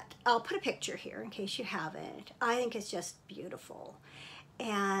not. I'll put a picture here in case you haven't. I think it's just beautiful.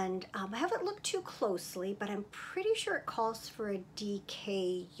 And I haven't looked too closely, but I'm pretty sure it calls for a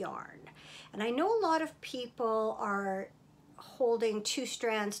DK yarn. And I know a lot of people are holding 2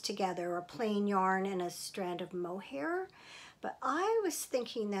 strands together, or plain yarn and a strand of mohair. But I was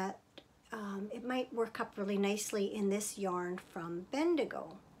thinking that it might work up really nicely in this yarn from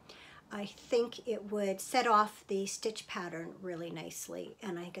Bendigo. I think it would set off the stitch pattern really nicely,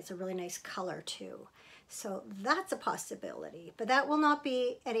 and I think it's a really nice color too. So that's a possibility, but that will not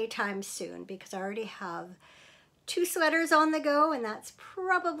be anytime soon because I already have 2 sweaters on the go, and that's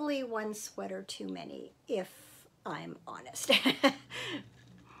probably 1 sweater too many, if I'm honest.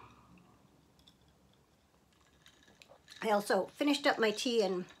 I also finished up my tea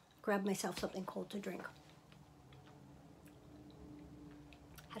and grabbed myself something cold to drink.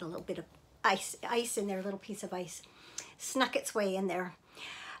 Had a little bit of ice in there, a little piece of ice. Snuck its way in there.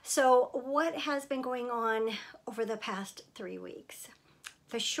 So what has been going on over the past 3 weeks?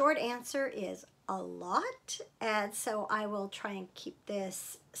 The short answer is a lot, and so I will try and keep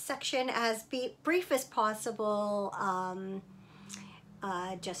this section as brief as possible.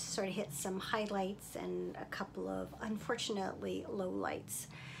 Just sort of hit some highlights and a couple of, unfortunately, lowlights.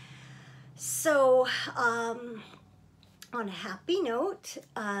 So on a happy note,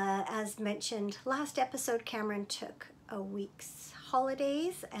 as mentioned last episode, Cameron took a week's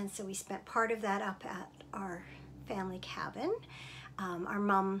holidays, and so we spent part of that up at our family cabin. My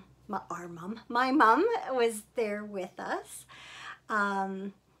mom was there with us,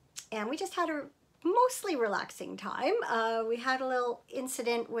 and we just had a mostly relaxing time. We had a little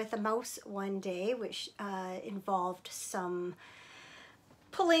incident with a mouse one day, which involved some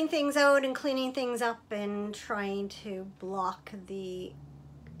pulling things out and cleaning things up and trying to block the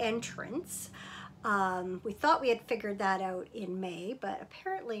entrance. We thought we had figured that out in May, but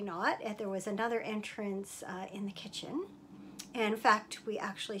apparently not. And there was another entrance in the kitchen. And in fact, we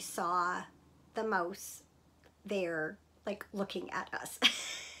actually saw the mouse there, like looking at us.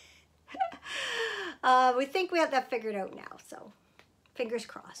 We think we have that figured out now, so fingers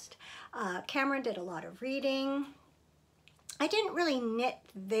crossed. Cameron did a lot of reading. I didn't really knit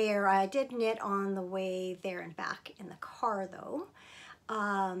there. I did knit on the way there and back in the car though.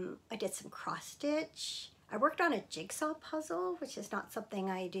 I did some cross stitch. I worked on a jigsaw puzzle, which is not something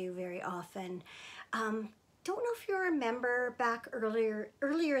I do very often. Don't know if you remember back earlier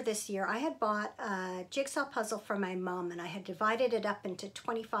this year, I had bought a jigsaw puzzle for my mom, and I had divided it up into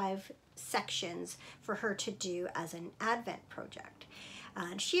 25 sections for her to do as an Advent project.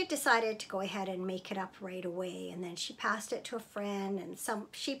 And she had decided to go ahead and make it up right away, and then she passed it to a friend, and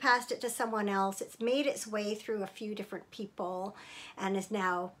she passed it to someone else. It's made its way through a few different people and has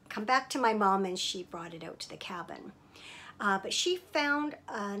now come back to my mom, and she brought it out to the cabin. But she found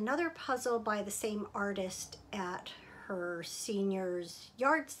another puzzle by the same artist at her senior's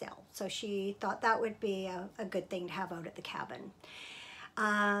yard sale. So she thought that would be a good thing to have out at the cabin.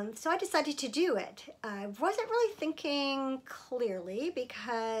 So I decided to do it. I wasn't really thinking clearly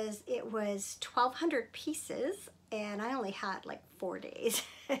because it was 1,200 pieces and I only had like 4 days.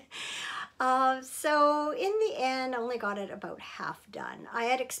 So in the end, I only got it about half done. I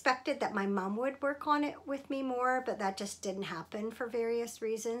had expected that my mom would work on it with me more, but that just didn't happen for various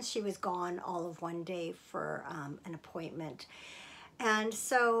reasons. She was gone all of one day for an appointment. And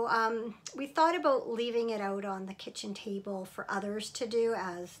so we thought about leaving it out on the kitchen table for others to do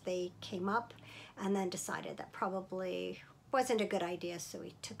as they came up, and then decided that probably wasn't a good idea, so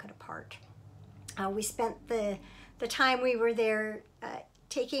we took it apart. We spent the time we were there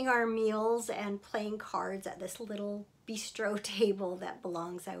taking our meals and playing cards at this little bistro table that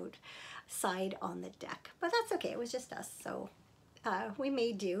belongs outside on the deck. But that's okay, it was just us, so we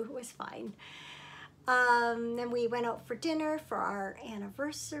made do, it was fine. Then we went out for dinner for our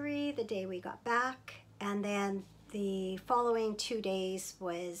anniversary the day we got back, and then the following 2 days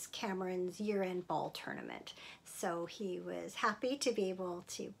was Cameron's year-end ball tournament. So he was happy to be able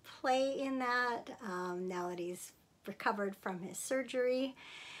to play in that now that he's recovered from his surgery.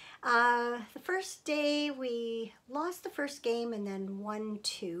 The first day we lost the first game and then won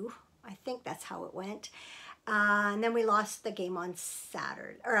 2. I think that's how it went. And then we lost the game on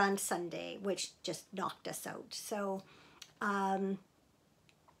Saturday or on Sunday, which just knocked us out. So,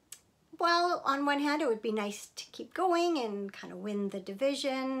 well, on one hand, it would be nice to keep going and kind of win the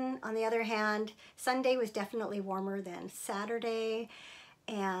division. On the other hand, Sunday was definitely warmer than Saturday,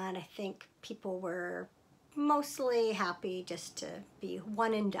 and I think people were mostly happy just to be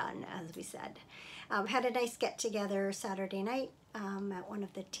one and done, as we said. Had a nice get-together Saturday night at one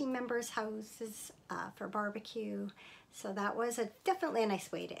of the team members' houses for barbecue. So that was definitely a nice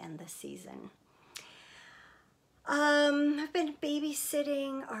way to end the season. I've been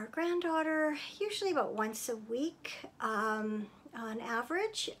babysitting our granddaughter usually about once a week on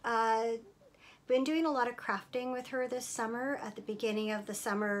average. Been doing a lot of crafting with her this summer. At the beginning of the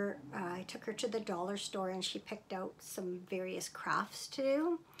summer, I took her to the dollar store and she picked out some various crafts to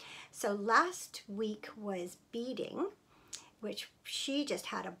do. So last week was beading, which she just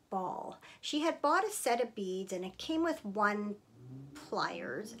had a ball. She had bought a set of beads and it came with 1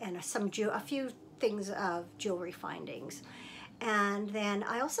 pliers and a few things of jewelry findings. And then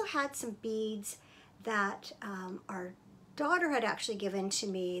I also had some beads that our daughter had actually given to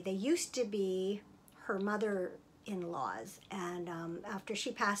me. They used to be her mother-in-law's, and after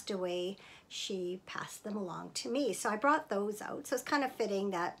she passed away, she passed them along to me. So I brought those out. So it's kind of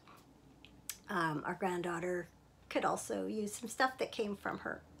fitting that our granddaughter could also use some stuff that came from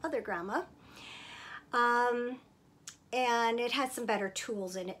her other grandma. And it had some better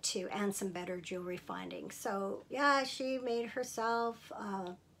tools in it too, and some better jewelry findings. So yeah, she made herself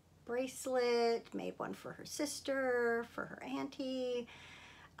a bracelet, made one for her sister, for her auntie.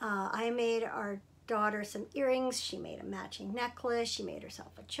 I made our daughter some earrings. She made a matching necklace. She made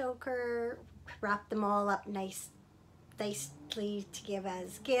herself a choker, wrapped them all up nicely to give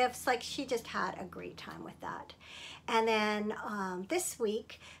as gifts. Like, she just had a great time with that. And then this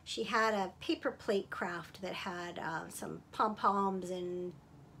week she had a paper plate craft that had some pom-poms and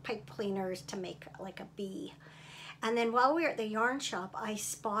pipe cleaners to make like a bee. And then while we were at the yarn shop, I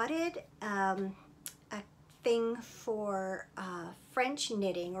spotted a thing for French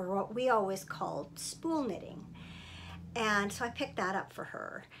knitting, or what we always called spool knitting. And so I picked that up for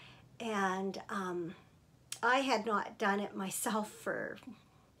her. And I had not done it myself for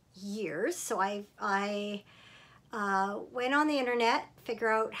years, so I Went on the internet, figure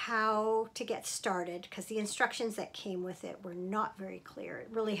out how to get started, because the instructions that came with it were not very clear. It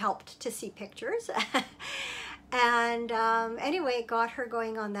really helped to see pictures. And anyway, got her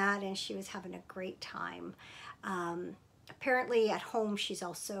going on that, and she was having a great time. Apparently at home she's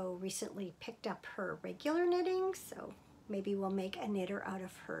also recently picked up her regular knitting, so maybe we'll make a knitter out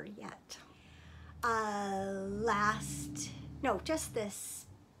of her yet. Just this,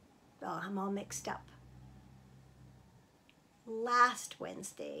 oh, I'm all mixed up. Last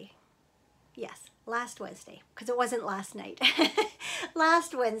Wednesday, because it wasn't last night.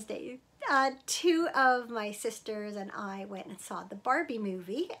 Last Wednesday, two of my sisters and I went and saw the Barbie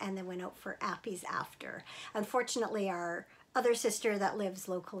movie and then went out for appies after. Unfortunately, our other sister that lives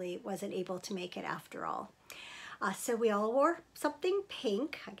locally wasn't able to make it after all. So we all wore something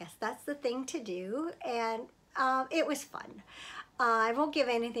pink. I guess that's the thing to do, and it was fun. I won't give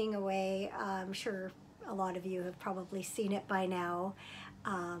anything away. I'm sure a lot of you have probably seen it by now,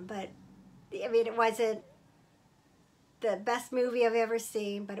 but I mean, it wasn't the best movie I've ever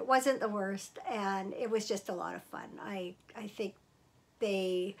seen, but it wasn't the worst, and it was just a lot of fun. I think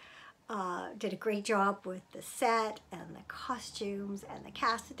they did a great job with the set and the costumes and the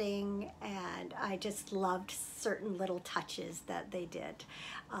casting, and I just loved certain little touches that they did.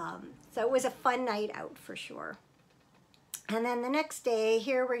 So it was a fun night out for sure. And then the next day,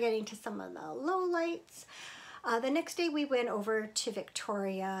 here we're getting to some of the lowlights. The next day we went over to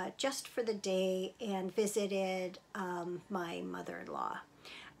Victoria just for the day and visited my mother-in-law.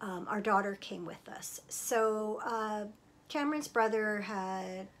 Our daughter came with us. So Cameron's brother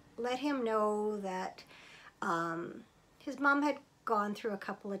had let him know that his mom had gone through a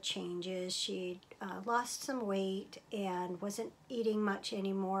couple of changes. She'd lost some weight and wasn't eating much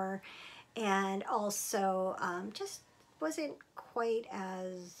anymore, and also just wasn't quite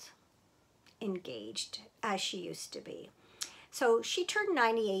as engaged as she used to be. So she turned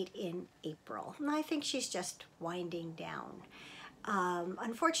 98 in April, and I think she's just winding down.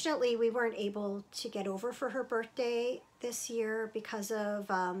 Unfortunately, we weren't able to get over for her birthday this year because of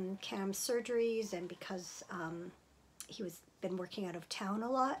Cam's surgeries and because he was been working out of town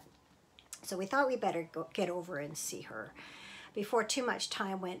a lot. So we thought we better get over and see her before too much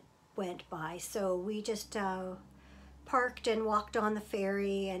time went by. So we just parked and walked on the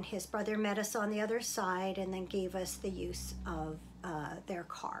ferry, and his brother met us on the other side and then gave us the use of their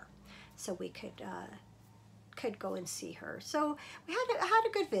car so we could go and see her. So we had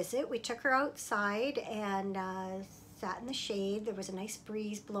a good visit. We took her outside and sat in the shade. There was a nice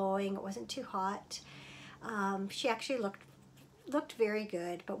breeze blowing. It wasn't too hot. She actually looked very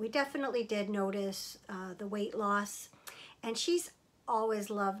good, but we definitely did notice the weight loss, and she's always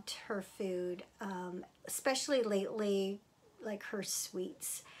loved her food, especially lately, like her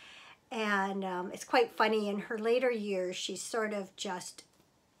sweets. And it's quite funny, in her later years, she sort of just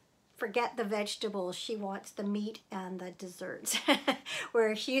forget the vegetables. She wants the meat and the desserts,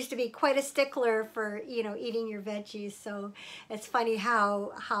 where she used to be quite a stickler for, you know, eating your veggies. So it's funny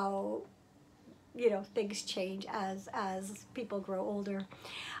how you know, things change as people grow older.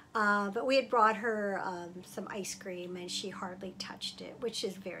 But we had brought her some ice cream, and she hardly touched it, which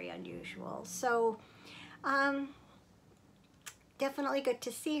is very unusual. So definitely good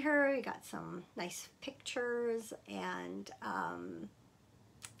to see her. We got some nice pictures, and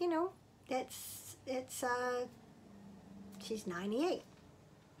you know, she's 98.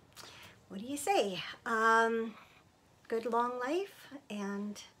 What do you say? Good long life,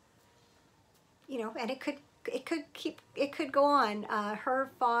 and you know, and it could go on.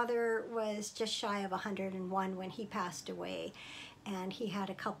 Her father was just shy of 101 when he passed away, and he had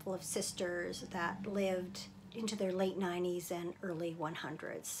a couple of sisters that lived into their late 90s and early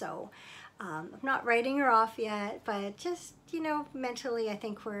 100s. So I'm not writing her off yet, but just, you know, mentally I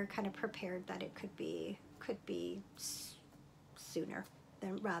think we're kind of prepared that it could be sooner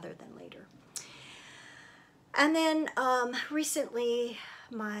rather than later. And then recently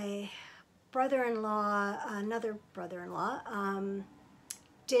my brother-in-law, another brother-in-law,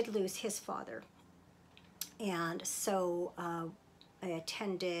 did lose his father, and so I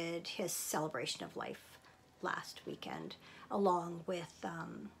attended his celebration of life last weekend along with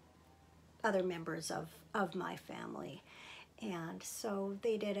other members of my family, and so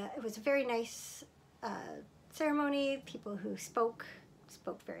they did it was a very nice ceremony. People who spoke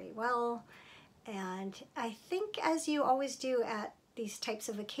very well, and I think, as you always do at these types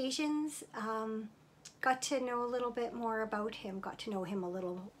of occasions, got to know a little bit more about him, got to know him a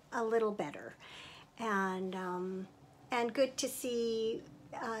little better, and good to see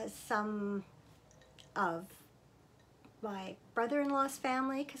some of my brother-in-law's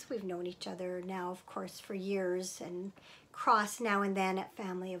family, because we've known each other now, of course, for years, and cross now and then at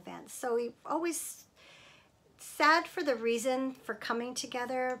family events. So we always sad for the reason for coming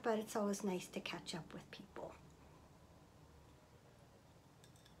together, but it's always nice to catch up with people.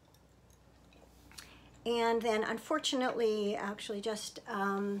 And then unfortunately, actually just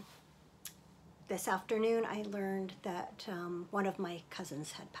this afternoon, I learned that one of my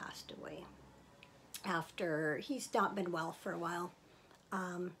cousins had passed away after he's not been well for a while.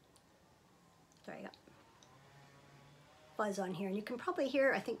 Sorry, I got buzz on here, and you can probably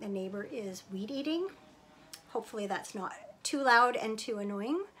hear, I think the neighbor is weed eating. Hopefully that's not too loud and too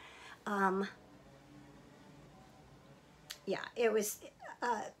annoying. Yeah, it was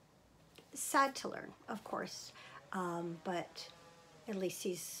sad to learn, of course, but at least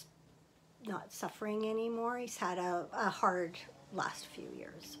he's not suffering anymore. He's had a hard last few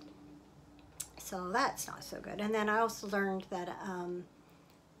years, so that's not so good. And then I also learned that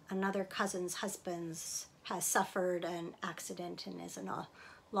another cousin's husband has suffered an accident and is in a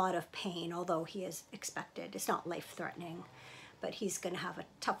lot of pain, although he is expected. It's not life-threatening, but he's going to have a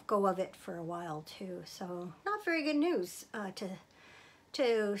tough go of it for a while too. So not very good news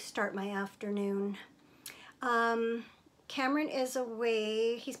to start my afternoon. Cameron is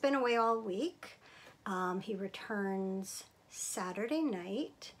away. He's been away all week. He returns Saturday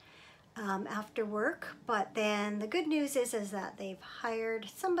night after work, but then the good news is that they've hired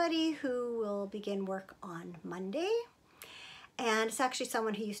somebody who will begin work on Monday. And it's actually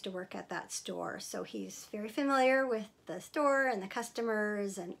someone who used to work at that store. So he's very familiar with the store and the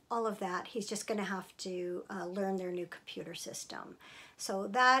customers and all of that. He's just going to have to learn their new computer system. So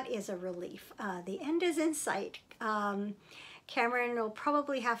that is a relief. The end is in sight. Cameron will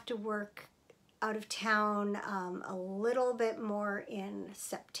probably have to work out of town a little bit more in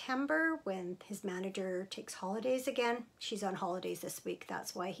September when his manager takes holidays again. She's on holidays this week.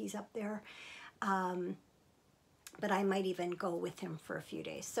 That's why he's up there. But I might even go with him for a few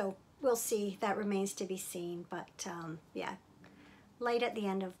days. So we'll see. That remains to be seen. But yeah, light at the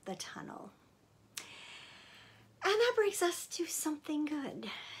end of the tunnel. And that brings us to something good.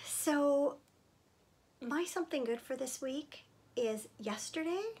 So my something good for this week is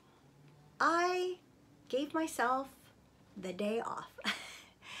yesterday I gave myself the day off.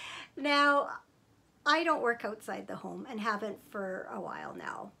 Now, I don't work outside the home and haven't for a while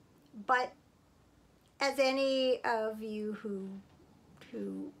now. But as any of you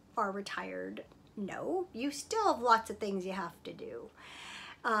who are retired know, you still have lots of things you have to do.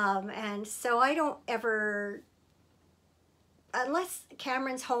 And so I don't ever, unless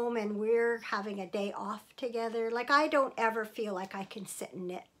Cameron's home and we're having a day off together, like I don't ever feel like I can sit and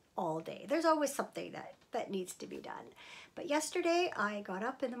knit all day. There's always something that needs to be done. But yesterday I got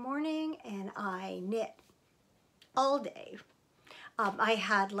up in the morning and I knit all day. I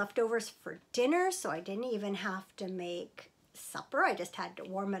had leftovers for dinner, so I didn't even have to make supper. I just had to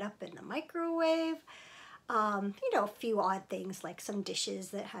warm it up in the microwave. You know, a few odd things like some dishes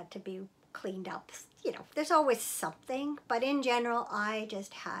that had to be cleaned up. You know, there's always something, but in general, I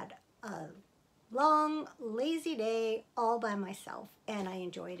just had a long, lazy day all by myself, and I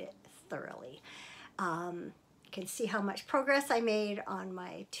enjoyed it thoroughly. You can see how much progress I made on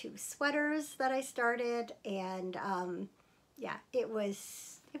my 2 sweaters that I started, and yeah, it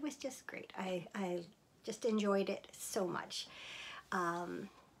was just great. I just enjoyed it so much.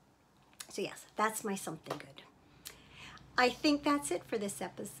 So yes, that's my something good. I think that's it for this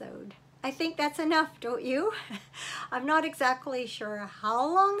episode. I think that's enough, don't you? I'm not exactly sure how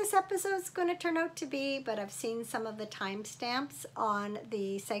long this episode's going to turn out to be, but I've seen some of the timestamps on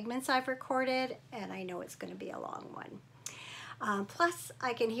the segments I've recorded, and I know it's going to be a long one. Plus,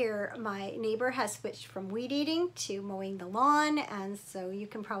 I can hear my neighbor has switched from weed eating to mowing the lawn, and so you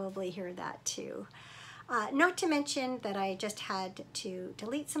can probably hear that too. Not to mention that I just had to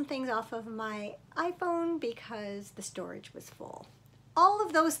delete some things off of my iPhone because the storage was full. All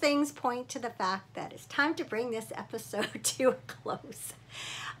of those things point to the fact that it's time to bring this episode to a close.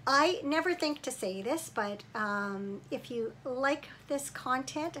 I never think to say this, but if you like this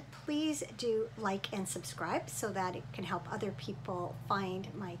content, please do like and subscribe so that it can help other people find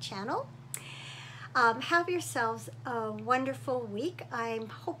my channel. Have yourselves a wonderful week. I'm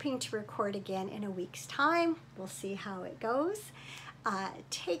hoping to record again in a week's time. We'll see how it goes.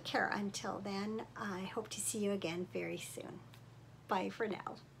 Take care until then. I hope to see you again very soon. Bye for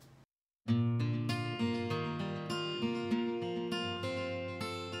now.